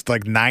the next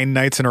like 9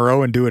 nights in a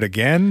row and do it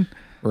again.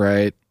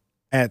 Right.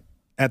 At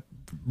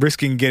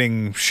risking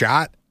getting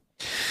shot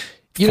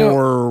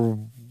for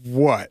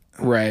what?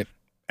 Right.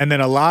 And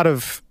then a lot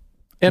of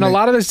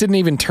this didn't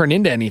even turn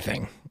into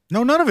anything.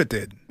 No, none of it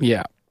did.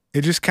 Yeah.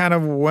 It just kind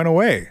of went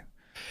away.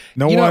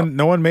 No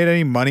one made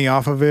any money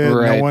off of it.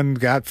 Right. No one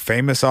got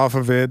famous off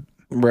of it.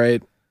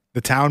 Right.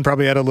 The town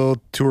probably had a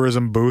little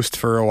tourism boost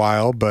for a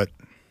while, but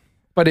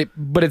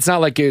it's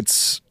not like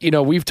it's,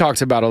 we've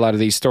talked about a lot of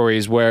these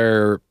stories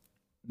where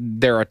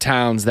there are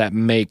towns that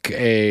make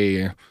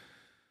a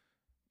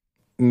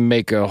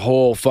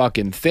whole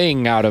fucking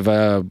thing out of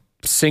a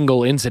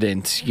single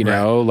incident, you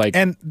know, like,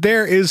 and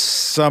there is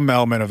some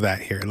element of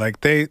that here. Like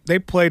they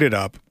played it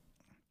up.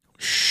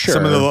 sure,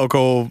 Some of the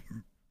local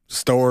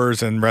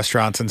stores and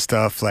restaurants and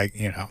stuff, like,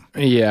 you know,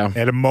 yeah, they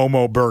had a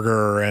Momo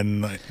burger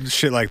and like,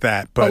 shit like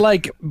that. but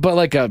like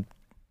a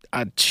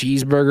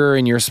cheeseburger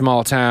in your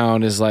small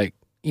town is like,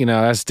 you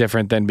know, that's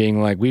different than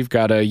being like, we've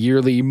got a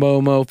yearly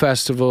Momo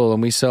festival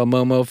and we sell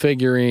Momo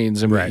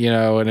figurines, and Right. you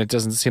know, and it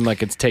doesn't seem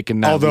like it's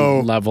taken that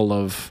level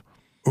of.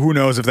 Who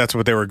knows if that's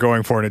what they were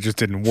going for and it just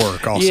didn't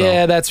work. Also,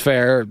 Yeah, that's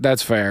fair.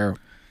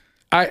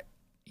 I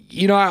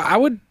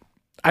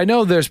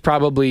know there's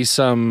probably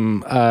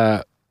some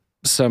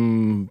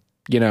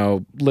you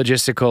know,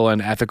 logistical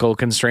and ethical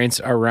constraints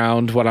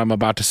around what I'm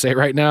about to say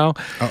right now.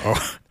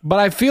 Uh-oh. But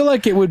I feel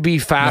like it would be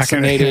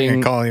fascinating. Not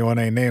gonna call anyone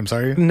any names,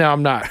 are you? No,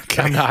 I'm not.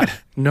 Okay. I'm not.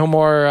 No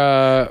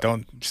more.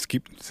 Don't just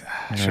keep.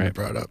 I should have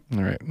brought it up.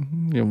 All right.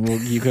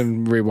 You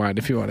can rewind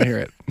if you want to hear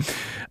it.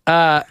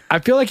 I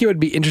feel like it would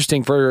be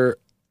interesting for,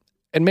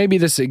 and maybe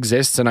this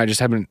exists and I just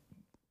haven't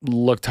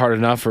looked hard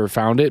enough or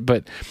found it,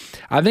 but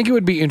I think it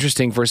would be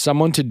interesting for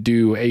someone to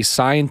do a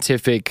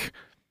scientific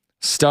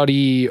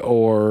study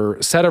or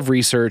set of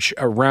research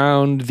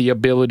around the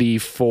ability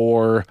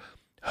for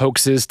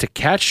hoaxes to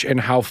catch and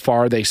how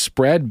far they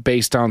spread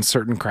based on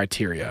certain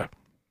criteria.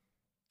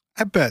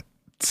 I bet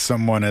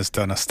someone has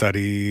done a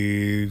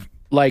study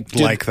like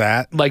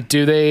that. Like,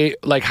 do they,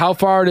 like, how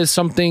far does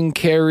something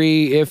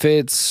carry if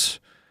it's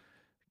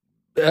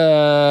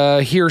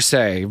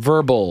hearsay,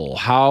 verbal?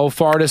 How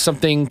far does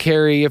something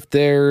carry if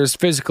there's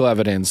physical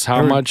evidence?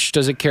 How much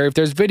does it carry if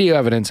there's video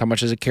evidence? How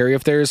much does it carry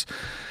if there's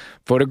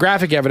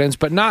photographic evidence,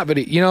 but not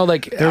video? You know,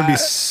 like, there would be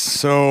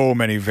so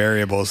many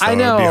variables. Though. I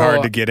know. It'd be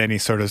hard to get any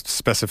sort of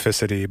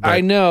specificity. But.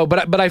 I know,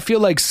 but I feel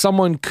like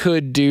someone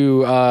could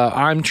do.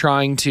 I'm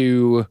trying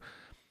to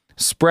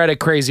spread a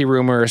crazy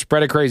rumor,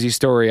 spread a crazy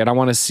story, and I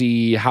want to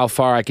see how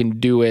far I can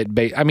do it.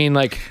 I mean,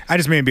 like, I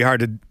just mean it'd be hard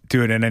to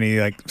do it in any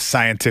like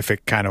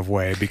scientific kind of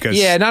way because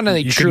not in a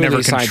you truly can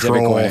never scientific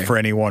control way for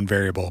any one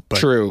variable. But.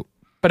 True,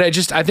 but I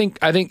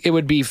think it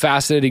would be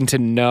fascinating to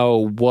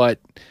know what.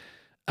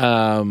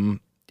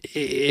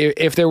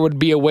 If there would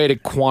be a way to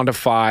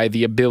quantify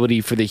the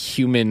ability for the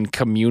human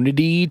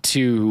community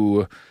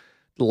to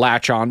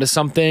latch onto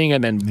something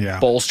and then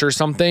bolster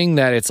something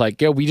that it's like,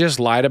 we just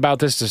lied about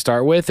this to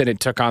start with and it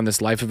took on this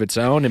life of its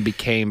own and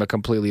became a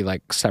completely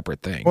like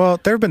separate thing. Well,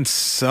 there have been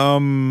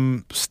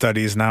some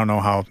studies, and I don't know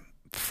how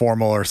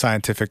formal or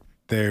scientific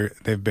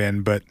they've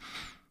been, but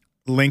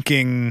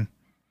linking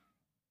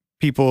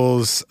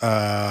people's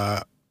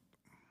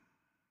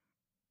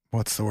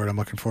what's the word I'm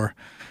looking for?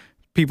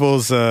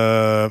 People's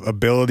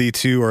ability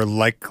to or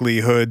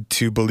likelihood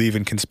to believe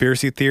in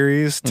conspiracy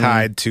theories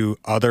tied to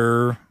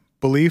other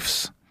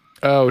beliefs.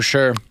 Oh,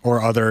 sure.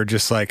 Or other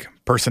just like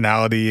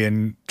personality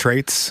and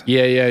traits.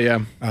 Yeah.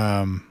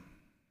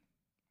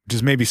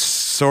 Just maybe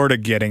sort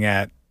of getting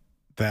at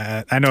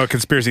that. I know a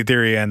conspiracy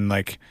theory and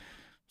like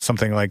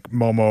something like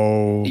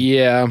Momo.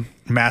 Yeah.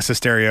 Mass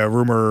hysteria,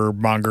 rumor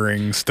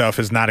mongering stuff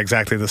is not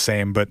exactly the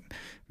same, but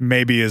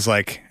maybe is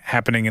like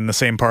happening in the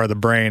same part of the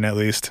brain at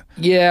least.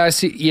 Yeah, I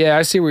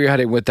see where you're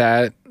heading with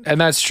that. And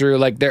that's true.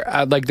 Like there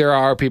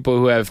are people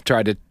who have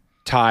tried to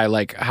tie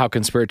like how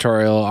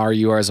conspiratorial are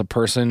you as a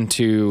person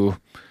to,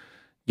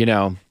 you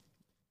know,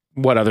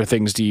 what other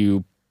things do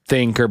you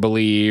think or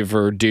believe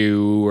or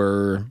do,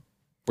 or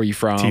where you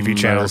from? TV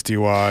channels do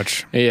you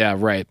watch? Yeah,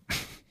 right.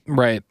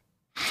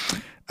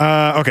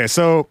 Okay,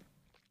 so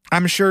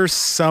I'm sure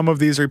some of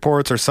these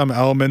reports or some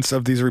elements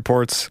of these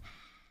reports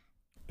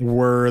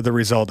were the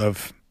result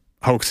of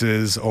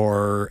hoaxes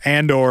or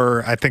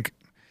I think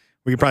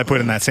we could probably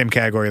put in that same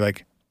category,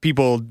 like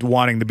people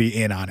wanting to be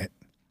in on it.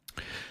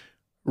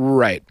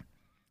 Right.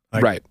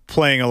 Like right.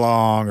 Playing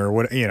along or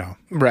what, you know.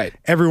 Right.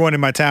 Everyone in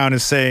my town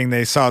is saying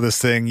they saw this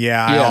thing.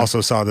 Yeah, I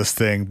also saw this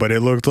thing, but it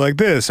looked like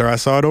this, or I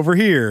saw it over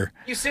here.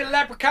 You see the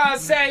leprechaun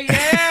say,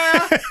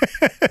 yeah.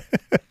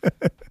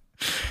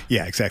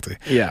 Yeah, exactly.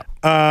 Yeah.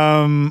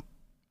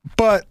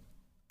 But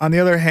on the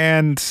other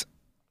hand,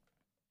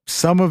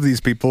 some of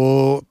these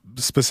people,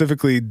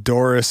 specifically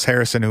Doris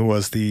Harrison, who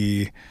was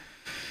the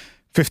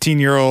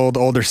 15-year-old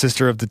older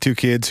sister of the two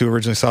kids who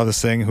originally saw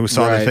this thing, who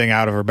saw the thing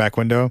out of her back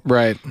window.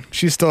 Right.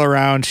 She's still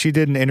around. She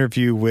did an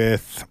interview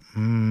with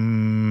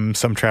some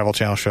travel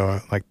channel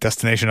show, like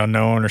Destination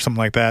Unknown or something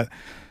like that,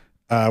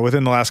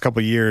 within the last couple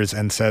of years,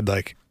 and said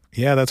like,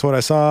 yeah, that's what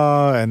I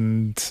saw,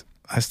 and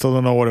I still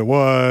don't know what it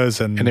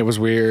was. And it was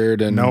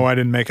weird. And no, I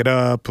didn't make it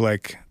up.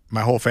 Like,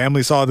 my whole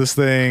family saw this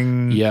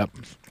thing. Yep.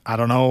 I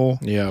don't know.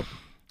 Yep.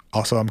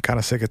 Also, I'm kind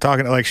of sick of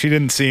talking. Like, she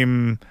wasn't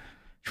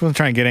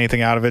trying to get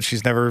anything out of it.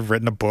 She's never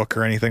written a book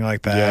or anything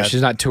like that. Yeah,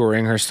 she's not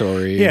touring her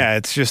story. Yeah,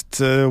 it's just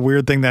a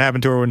weird thing that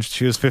happened to her when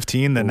she was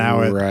 15 that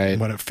now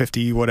at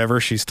 50, whatever,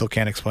 she still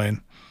can't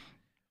explain.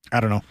 I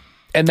don't know.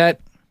 And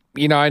that,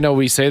 you know, I know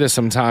we say this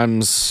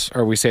sometimes,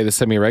 or we say this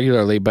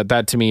semi-regularly, but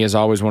that to me is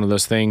always one of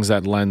those things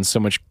that lends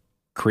so much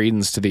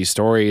credence to these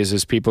stories,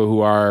 is people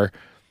who are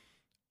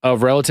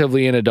of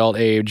relatively an adult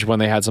age when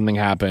they had something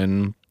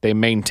happen. They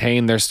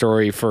maintain their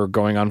story for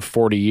going on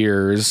 40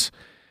 years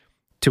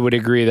to a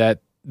degree that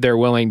they're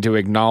willing to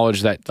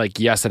acknowledge that, like,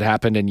 yes, it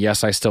happened and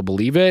yes, I still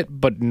believe it,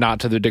 but not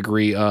to the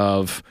degree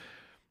of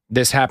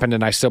this happened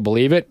and I still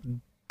believe it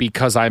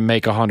because I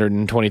make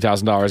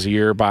 $120,000 a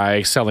year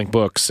by selling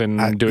books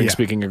and doing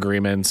speaking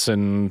agreements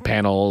and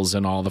panels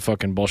and all the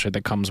fucking bullshit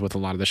that comes with a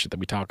lot of the shit that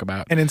we talk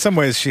about. And in some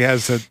ways, she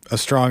has a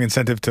strong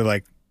incentive to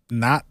like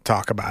not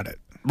talk about it.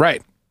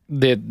 Right.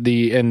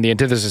 The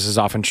antithesis is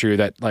often true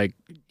that, like,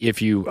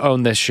 if you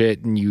own this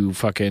shit and you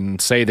fucking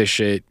say this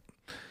shit,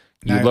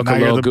 you look a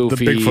little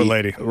goofy. The Bigfoot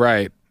lady.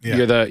 Right.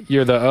 Yeah.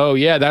 You're the oh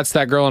yeah, that's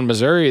that girl in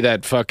Missouri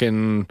that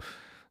fucking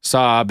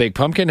saw a big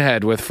pumpkin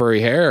head with furry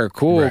hair.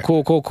 Cool, Right.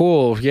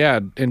 cool. Yeah,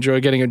 enjoy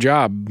getting a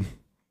job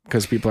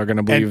because people are going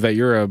to believe that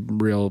you're a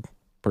real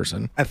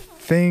person. I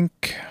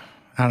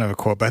don't have a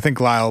quote, but I think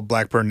Lyle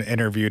Blackburn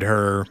interviewed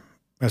her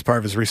as part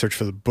of his research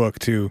for the book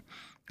too.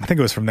 I think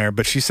it was from there,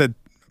 but she said,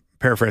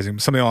 paraphrasing,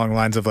 something along the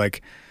lines of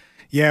like,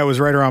 yeah, it was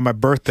right around my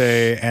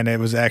birthday and it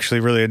was actually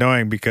really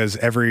annoying because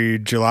every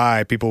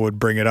July people would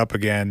bring it up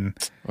again.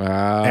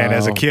 Wow. And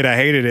as a kid, I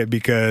hated it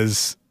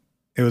because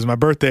it was my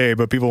birthday,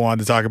 but people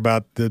wanted to talk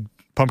about the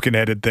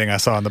pumpkin-headed thing I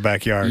saw in the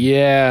backyard.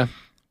 Yeah.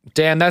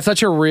 Dan, that's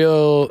such a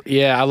real,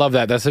 I love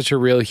that. That's such a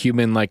real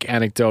human, like,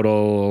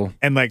 anecdotal.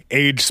 And like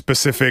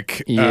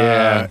age-specific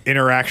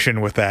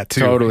interaction with that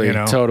too. Totally, you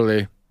know?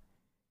 totally.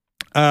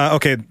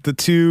 Okay, the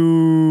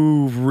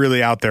two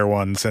really out there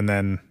ones, and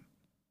then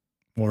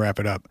we'll wrap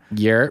it up.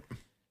 Yerp.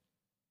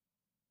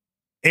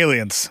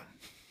 Aliens.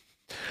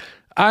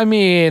 I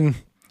mean,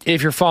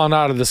 if you're falling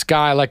out of the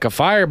sky like a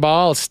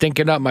fireball,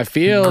 stinking up my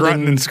field.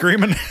 Grunting and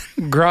screaming.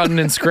 Grunting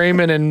and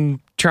screaming and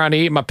trying to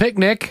eat my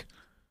picnic.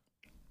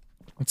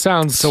 It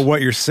sounds... So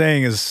what you're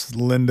saying is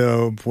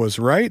Linda was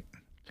right?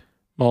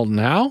 Molten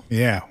how?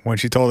 Yeah, when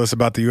she told us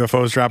about the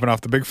UFOs dropping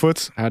off the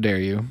Bigfoots. How dare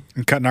you?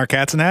 And cutting our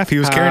cats in half. He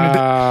was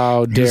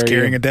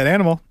carrying a dead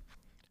animal.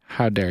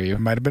 How dare you? It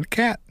might have been a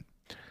cat.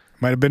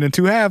 Might have been in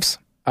two halves.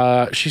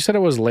 She said it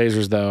was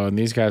lasers, though, and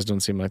these guys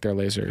don't seem like they're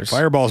lasers.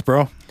 Fireballs,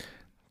 bro.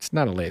 It's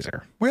not a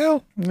laser.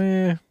 Well,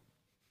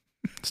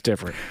 it's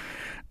different.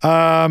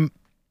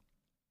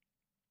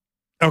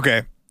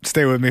 Okay,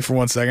 stay with me for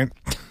 1 second.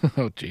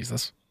 Oh,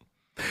 Jesus.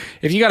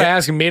 If you got to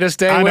ask me to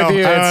stay I with know,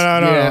 you, I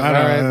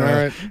know. All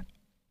right.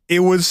 It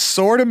would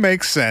sort of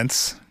make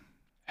sense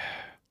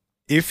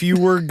if you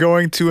were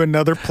going to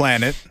another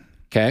planet.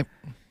 Okay.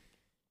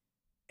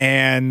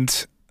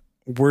 And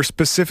we're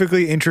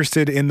specifically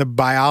interested in the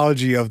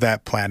biology of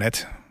that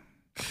planet.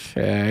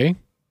 Okay.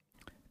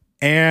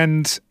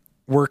 And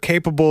we're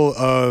capable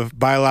of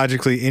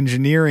biologically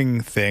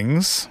engineering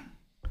things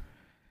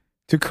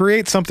to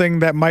create something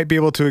that might be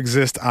able to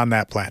exist on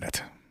that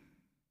planet.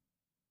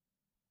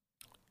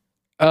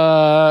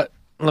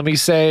 Let me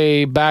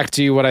say back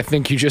to you what I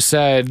think you just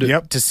said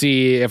to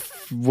see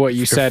if what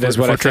you said is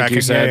what I think you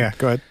said. Yeah,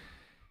 go ahead.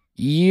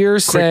 You're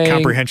saying... Quick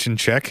comprehension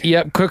check.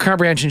 Yep, quick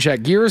comprehension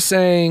check. You're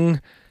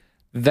saying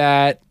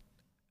that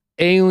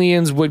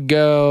aliens would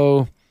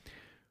go,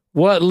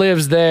 what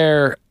lives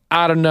there?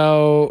 I don't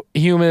know,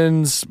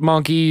 humans,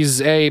 monkeys,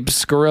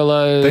 apes,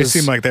 gorillas. They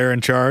seem like they're in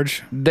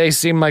charge. They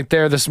seem like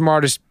they're the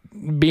smartest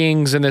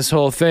beings in this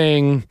whole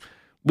thing.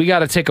 We got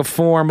to take a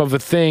form of a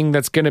thing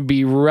that's going to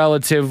be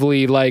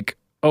relatively like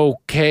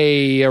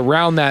okay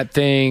around that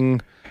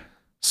thing.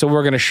 So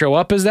we're going to show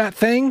up as that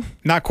thing?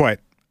 Not quite.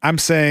 I'm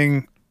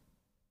saying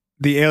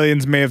the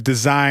aliens may have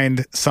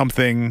designed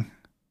something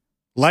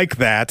like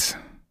that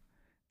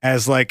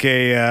as like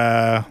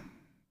a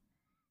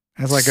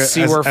as like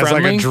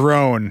a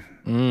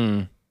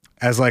drone,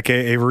 as like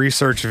a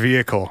research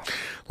vehicle.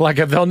 Like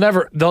they'll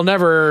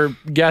never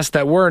guess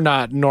that we're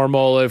not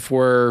normal if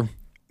we're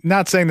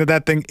not saying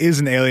that thing is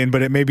an alien,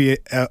 but it may be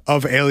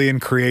of alien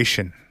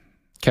creation.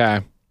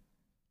 Okay.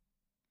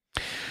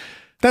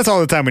 That's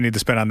all the time we need to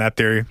spend on that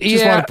theory.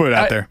 Just want to put it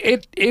out there.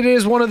 It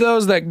is one of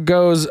those that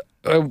goes.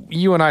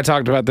 You and I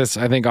talked about this,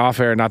 I think, off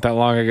air not that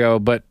long ago,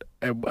 but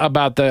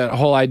about the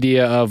whole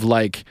idea of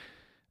like,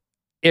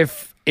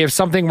 if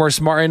something were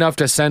smart enough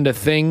to send a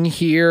thing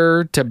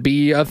here to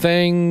be a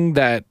thing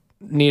that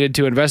needed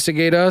to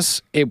investigate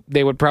us,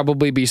 they would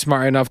probably be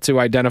smart enough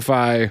to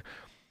identify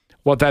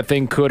what that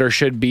thing could or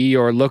should be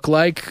or look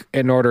like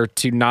in order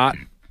to not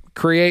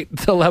create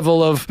the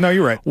level of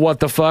you're right. What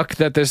the fuck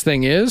that this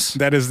thing is.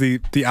 That is the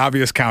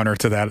obvious counter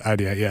to that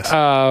idea. Yes.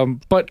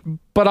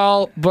 But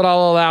I'll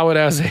allow it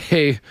as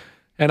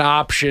an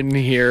option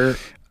here.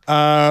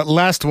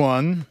 Last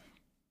one.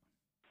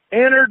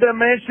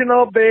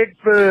 Interdimensional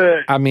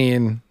Bigfoot. I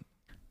mean,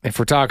 if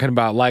we're talking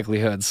about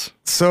likelihoods.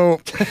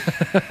 So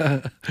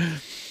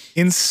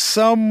in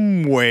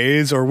some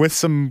ways, or with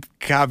some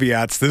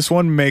caveats, this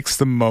one makes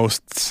the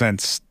most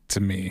sense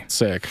to me.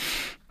 Sick.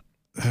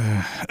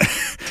 I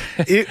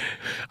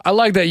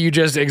like that you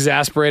just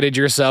exasperated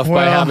yourself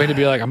by having to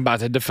be like, I'm about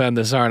to defend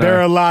this, aren't I? There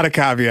are a lot of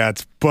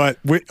caveats, but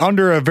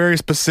under a very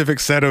specific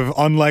set of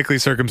unlikely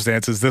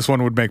circumstances, this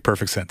one would make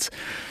perfect sense.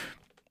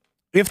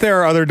 If there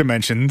are other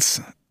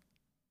dimensions,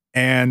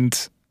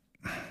 and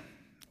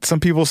some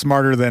people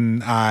smarter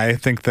than I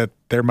think that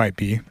there might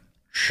be.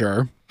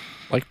 Sure.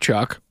 Like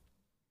Chuck.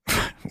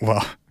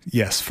 Well,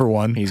 yes, for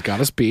one. He's got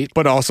us beat.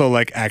 But also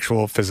like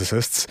actual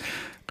physicists.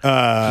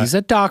 He's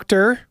a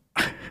doctor.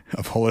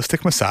 Of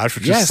holistic massage,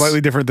 which is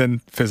slightly different than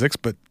physics,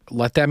 but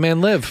let that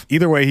man live.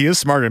 Either way, he is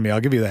smarter than me.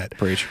 I'll give you that.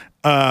 Preach.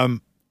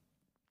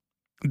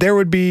 There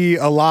would be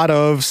a lot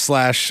of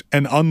 /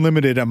 an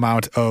unlimited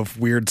amount of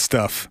weird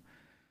stuff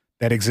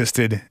that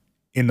existed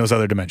in those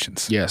other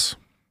dimensions. Yes.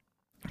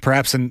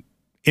 Perhaps an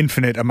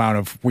infinite amount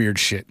of weird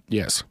shit.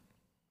 Yes.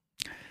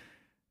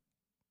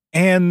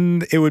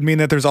 And it would mean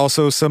that there's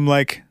also some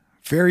like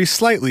very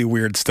slightly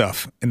weird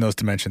stuff in those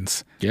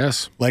dimensions.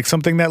 Yes. Like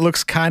something that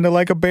looks kind of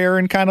like a bear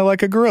and kind of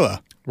like a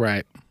gorilla.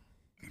 Right.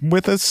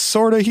 With a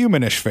sort of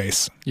humanish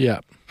face.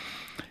 Yeah.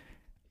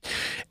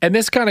 And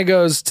this kind of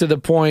goes to the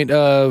point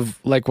of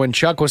like when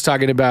Chuck was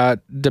talking about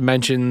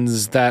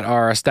dimensions that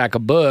are a stack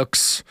of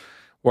books,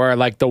 where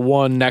like the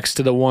one next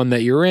to the one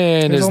that you're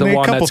in There's is the only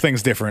one a couple that's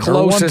things different, or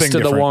one closest thing to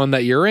different. the one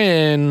that you're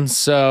in.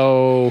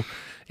 So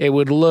it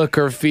would look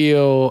or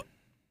feel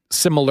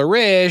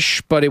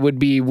similar-ish, but it would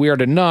be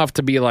weird enough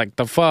to be like,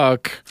 the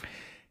fuck.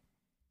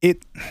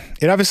 It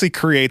obviously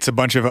creates a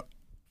bunch of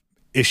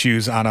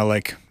issues on a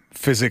like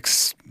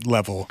physics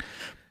level.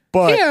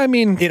 But yeah, I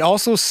mean, it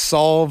also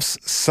solves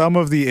some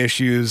of the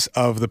issues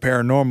of the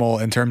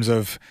paranormal in terms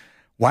of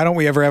why don't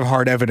we ever have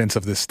hard evidence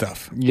of this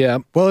stuff? Yeah.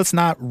 Well, it's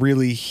not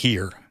really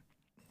here.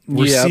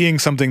 We're seeing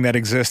something that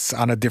exists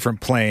on a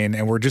different plane,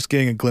 and we're just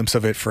getting a glimpse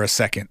of it for a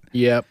second.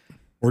 Yep.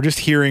 We're just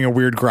hearing a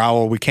weird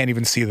growl. We can't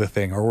even see the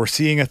thing. Or we're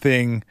seeing a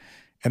thing,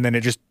 and then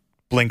it just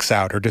blinks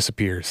out or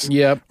disappears.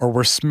 Yep. Or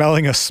we're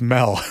smelling a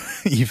smell,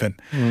 even.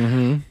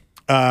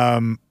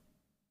 Mm-hmm.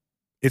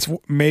 It's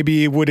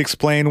maybe it would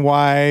explain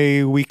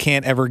why we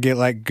can't ever get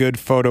like good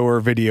photo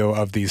or video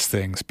of these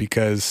things,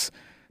 because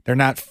they're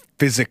not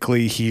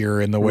physically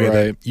here in the way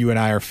that you and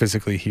I are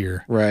physically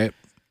here. Right.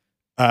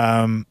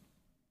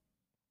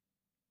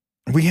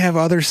 We have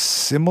other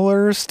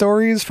similar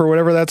stories, for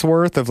whatever that's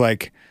worth, of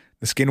like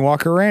the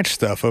Skinwalker Ranch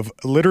stuff, of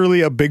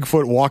literally a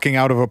Bigfoot walking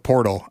out of a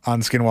portal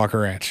on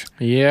Skinwalker Ranch.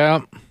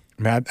 Yeah.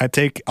 I mean, I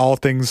take all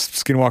things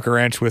Skinwalker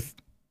Ranch with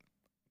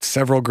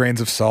several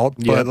grains of salt,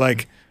 but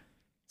like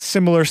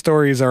similar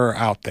stories are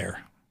out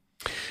there.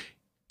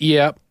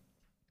 Yep.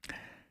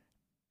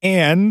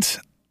 And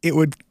it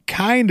would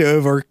kind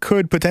of, or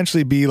could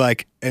potentially be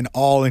like an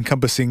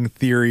all-encompassing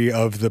theory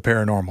of the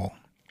paranormal.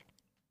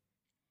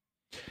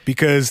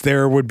 Because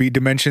there would be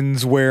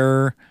dimensions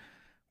where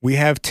we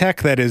have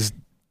tech that is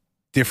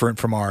different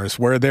from ours,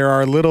 where there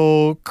are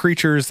little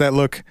creatures that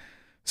look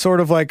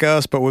sort of like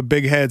us, but with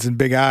big heads and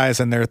big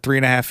eyes, and they're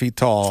 3.5 feet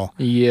tall.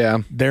 Yeah.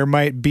 There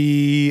might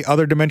be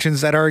other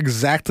dimensions that are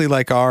exactly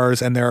like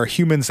ours, and there are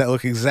humans that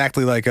look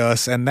exactly like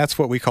us, and that's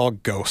what we call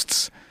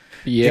ghosts.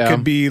 Yeah. It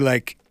could be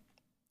like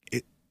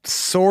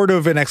sort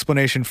of an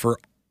explanation for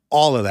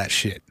all of that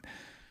shit.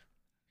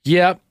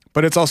 Yep.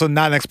 But it's also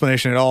not an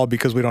explanation at all,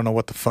 because we don't know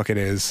what the fuck it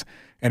is.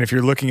 And if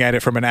you're looking at it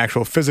from an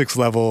actual physics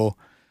level,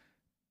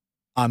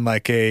 on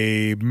like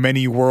a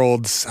many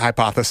worlds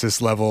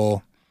hypothesis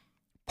level,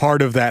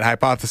 part of that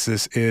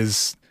hypothesis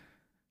is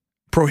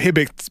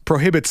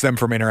prohibits them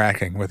from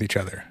interacting with each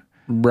other.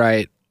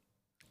 Right.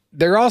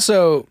 They're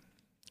also,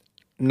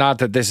 not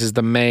that this is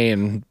the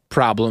main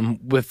problem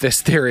with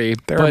this theory,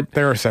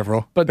 there are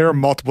several, but there are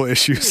multiple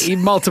issues.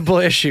 Multiple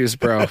issues,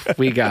 bro.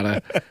 We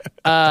gotta.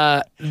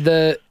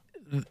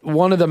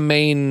 One of the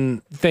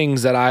main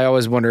things that I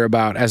always wonder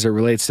about as it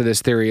relates to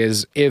this theory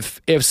is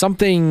if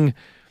something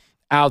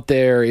out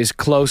there is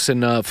close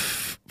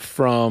enough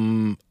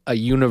from a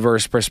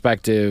universe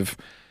perspective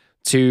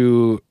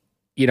to,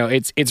 you know,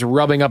 it's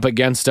rubbing up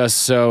against us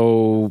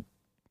so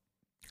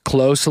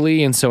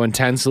closely and so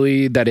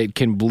intensely that it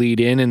can bleed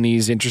in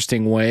these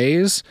interesting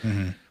ways.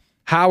 Mm-hmm.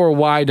 How or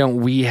why don't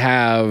we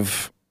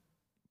have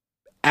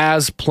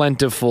as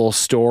plentiful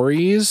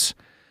stories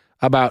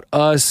about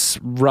us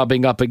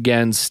rubbing up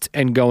against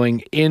and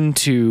going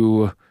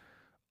into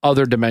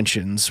other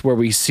dimensions where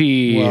we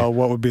see... Well,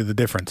 what would be the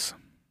difference?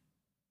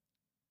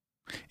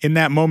 In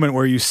that moment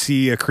where you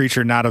see a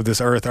creature not of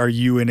this earth, are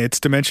you in its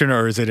dimension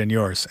or is it in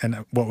yours?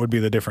 And what would be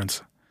the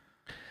difference?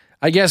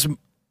 I guess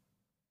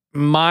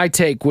my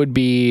take would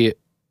be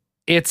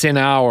it's in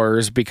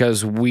ours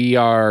because we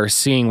are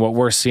seeing what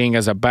we're seeing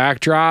as a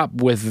backdrop,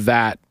 with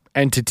that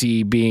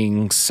entity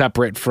being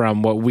separate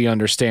from what we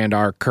understand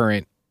our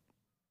current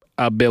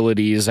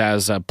abilities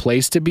as a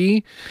place to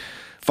be.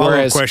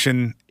 Follow-up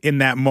question, in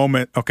that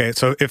moment, okay,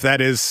 so if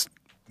that is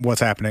what's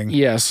happening,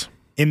 yes,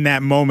 in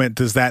that moment,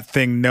 does that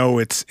thing know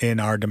it's in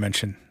our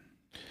dimension?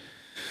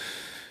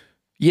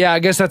 Yeah, I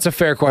guess that's a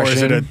fair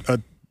question. Or is it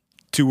a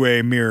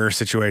two-way mirror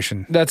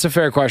situation? That's a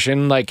fair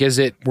question. Like, is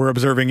it... We're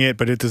observing it,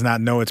 but it does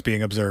not know it's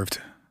being observed.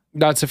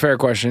 That's a fair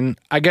question.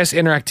 I guess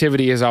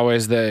interactivity is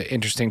always the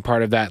interesting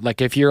part of that.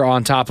 Like, if you're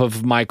on top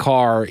of my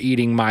car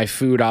eating my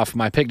food off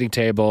my picnic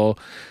table,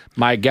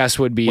 my guess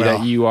would be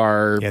that you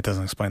are... Yeah, it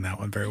doesn't explain that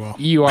one very well.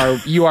 You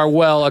are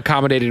well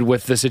accommodated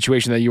with the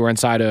situation that you were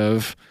inside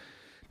of.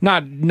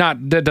 Not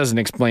that doesn't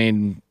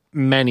explain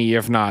many,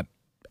 if not,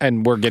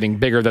 and we're getting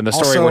bigger than the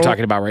story Also, we're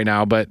talking about right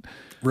now. But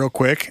real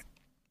quick,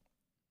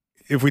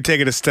 if we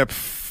take it a step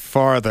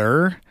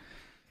farther,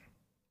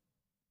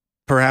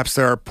 perhaps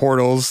there are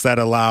portals that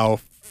allow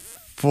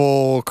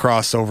full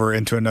crossover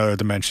into another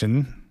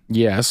dimension.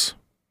 yes.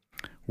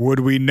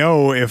 Would we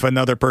know if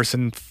another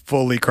person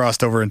fully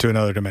crossed over into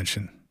another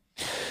dimension?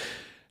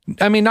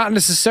 I mean, not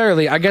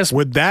necessarily. I guess.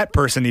 Would that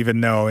person even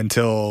know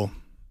until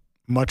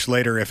much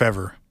later, if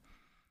ever?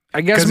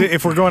 I guess Because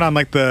if we're going on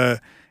like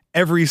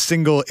every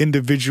single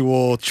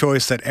individual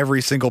choice that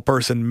every single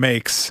person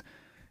makes,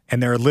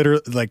 and there are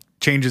literally like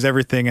changes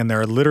everything, and there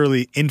are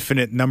literally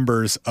infinite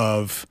numbers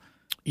of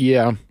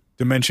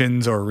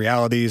dimensions or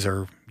realities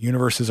or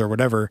universes or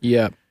whatever.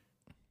 Yeah.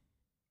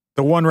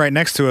 The one right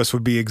next to us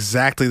would be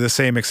exactly the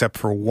same except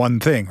for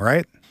one thing,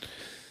 right?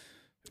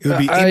 It would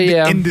be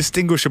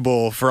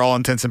indistinguishable for all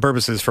intents and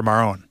purposes from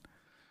our own.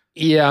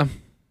 Yeah.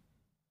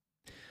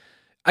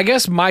 I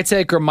guess my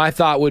take or my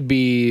thought would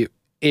be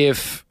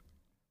if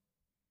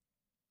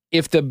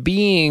the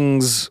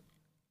beings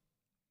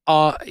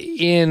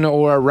in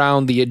or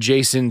around the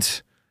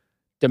adjacent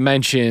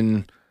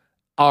dimension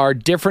are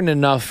different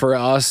enough for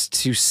us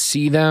to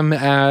see them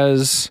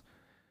as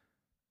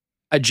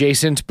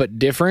adjacent but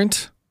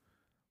different,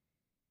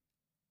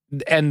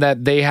 and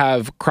that they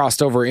have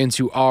crossed over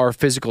into our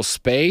physical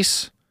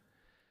space,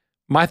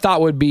 my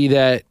thought would be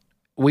that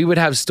we would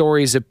have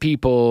stories of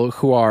people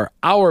who are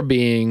our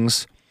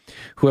beings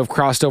who have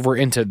crossed over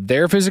into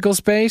their physical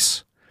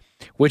space,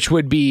 which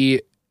would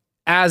be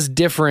as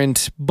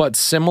different but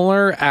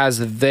similar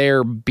as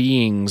their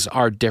beings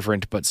are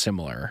different but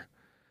similar.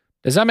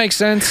 Does that make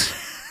sense?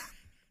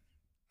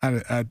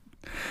 I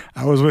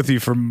was with you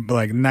for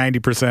like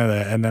 90% of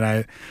that, and then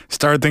I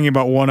started thinking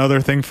about one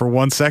other thing for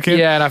 1 second.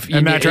 Yeah,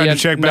 and I tried to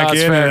check back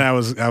in, fair. and I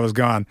was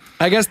gone.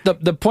 I guess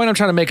the point I'm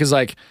trying to make is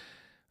like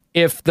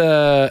if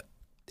the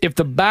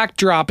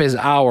backdrop is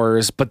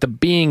ours, but the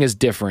being is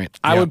different,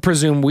 I would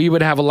presume we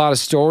would have a lot of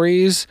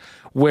stories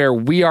where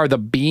we are the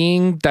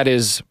being that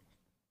is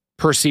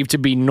perceived to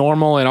be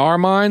normal in our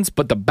minds,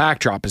 but the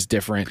backdrop is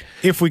different.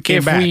 If we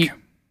came back.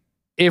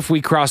 If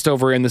we crossed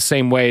over in the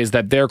same ways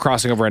that they're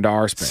crossing over into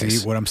our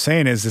space. See, what I'm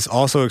saying is this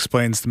also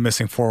explains the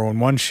missing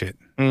 411 shit.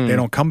 They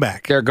don't come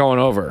back. They're going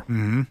over.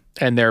 Mm-hmm.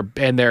 And they're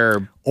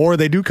or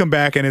they do come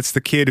back and it's the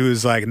kid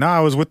who's like, "Nah,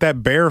 I was with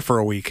that bear for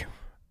a week."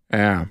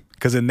 Yeah.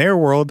 Because in their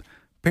world,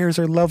 bears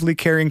are lovely,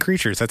 caring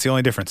creatures. That's the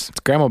only difference.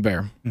 It's Grandma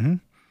Bear. Mm-hmm.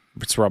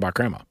 It's Robot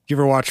Grandma. You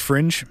ever watch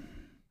Fringe?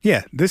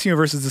 Yeah, this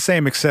universe is the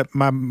same except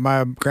my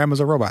grandma's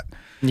a robot.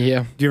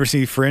 Yeah. Do you ever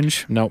see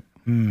Fringe? Nope.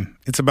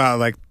 It's about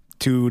like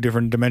 2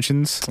 different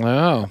dimensions.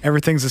 Oh.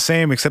 Everything's the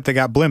same except they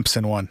got blimps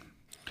in one.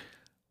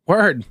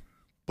 Word.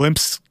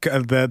 Blimps,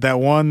 that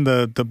one,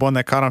 the one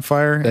that caught on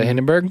fire. The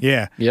Hindenburg?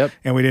 Yeah. Yep.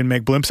 And we didn't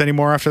make blimps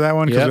anymore after that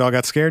one because we all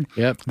got scared.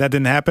 Yep. That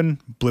didn't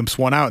happen. Blimps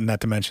won out in that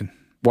dimension.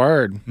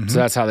 Word. So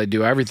that's how they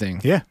do everything.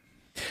 Yeah.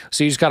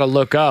 So you just got to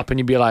look up and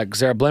you'd be like,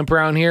 is there a blimp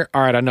around here?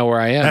 All right, I know where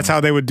I am. That's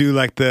how they would do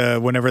like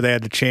whenever they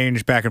had to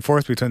change back and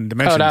forth between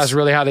dimensions. Oh, that was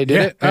really how they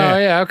did it? Yeah. Oh,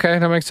 yeah, okay.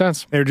 That makes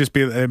sense.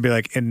 They'd be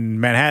like in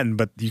Manhattan,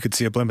 but you could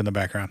see a blimp in the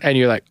background. And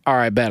you're like, all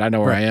right, bet I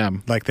know where I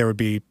am. Like there would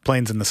be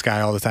planes in the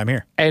sky all the time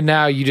here. And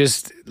now you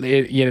just,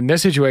 in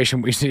this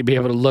situation, we need to be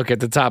able to look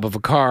at the top of a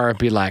car and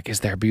be like,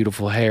 is there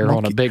beautiful hair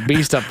on a big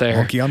beast up there?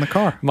 Monkey on the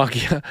car.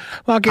 Monkey.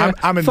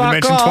 I'm in Fuck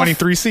dimension off.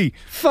 23C.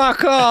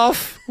 Fuck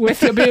off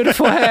with your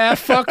beautiful hair.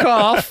 Fuck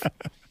off. All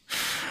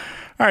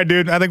right,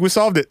 dude. I think we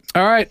solved it.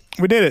 All right.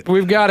 We did it.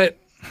 We've got it.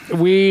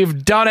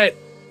 We've done it.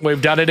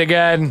 We've done it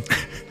again.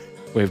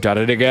 We've done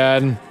it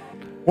again.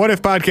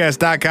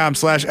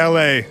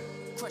 Whatifpodcast.com/LA.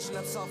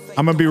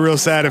 I'm going to be real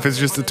sad if it's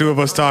just the two of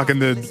us talking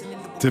to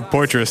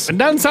Poitras. It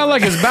doesn't sound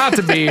like it's about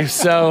to be,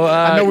 so...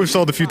 I know we've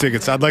sold a few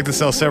tickets. I'd like to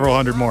sell several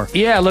hundred more.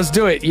 Yeah, let's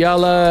do it.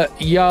 Y'all go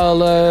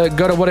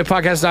to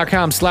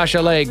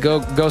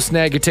whatifpodcast.com/LA. Go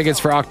snag your tickets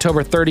for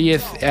October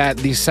 30th at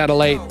the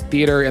Satellite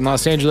Theater in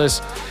Los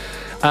Angeles.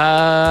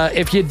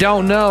 If you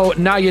don't know,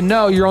 now you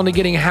know you're only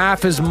getting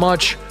half as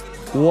much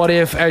What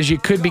If as you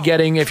could be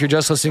getting if you're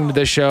just listening to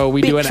this show.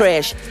 We do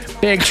trash.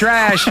 Big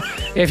trash.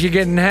 If you're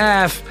getting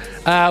half,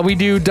 we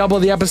do double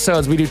the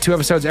episodes. We do 2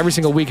 episodes every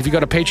single week. If you go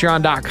to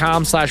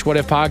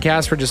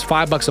patreon.com/whatifpodcast for just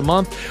 $5 a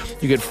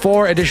month, you get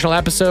 4 additional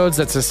episodes.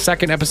 That's a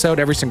second episode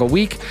every single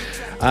week,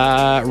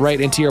 right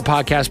into your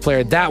podcast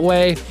player that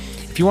way.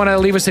 If you want to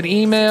leave us an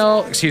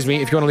email, if you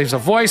want to leave us a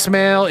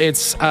voicemail,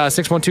 it's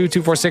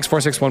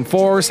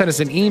 612-246-4614. Send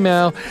us an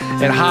email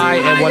at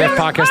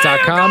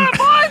hi@whatifpodcast.com.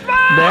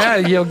 Yeah,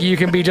 you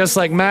can be just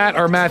like Matt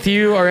or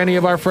Matthew or any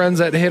of our friends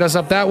that hit us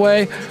up that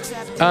way.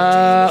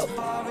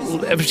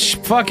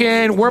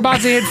 We're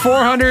about to hit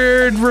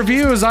 400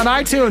 reviews on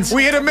iTunes.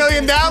 We hit 1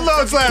 million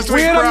downloads last week.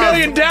 We hit 1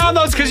 million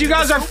downloads because you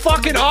guys are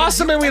fucking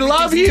awesome and we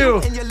love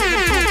you.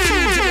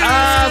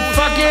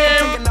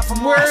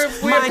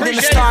 We Mind in the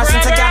appreciate stars it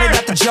since I got it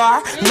forever. out the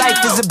jar.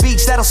 Life is a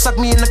beach that'll suck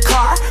me in the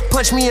car,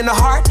 punch me in the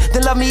heart,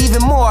 then love me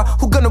even more.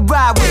 Who gonna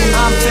ride with me?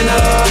 I'm finna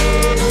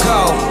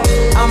go.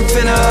 I'm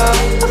finna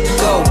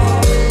go.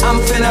 I'm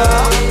finna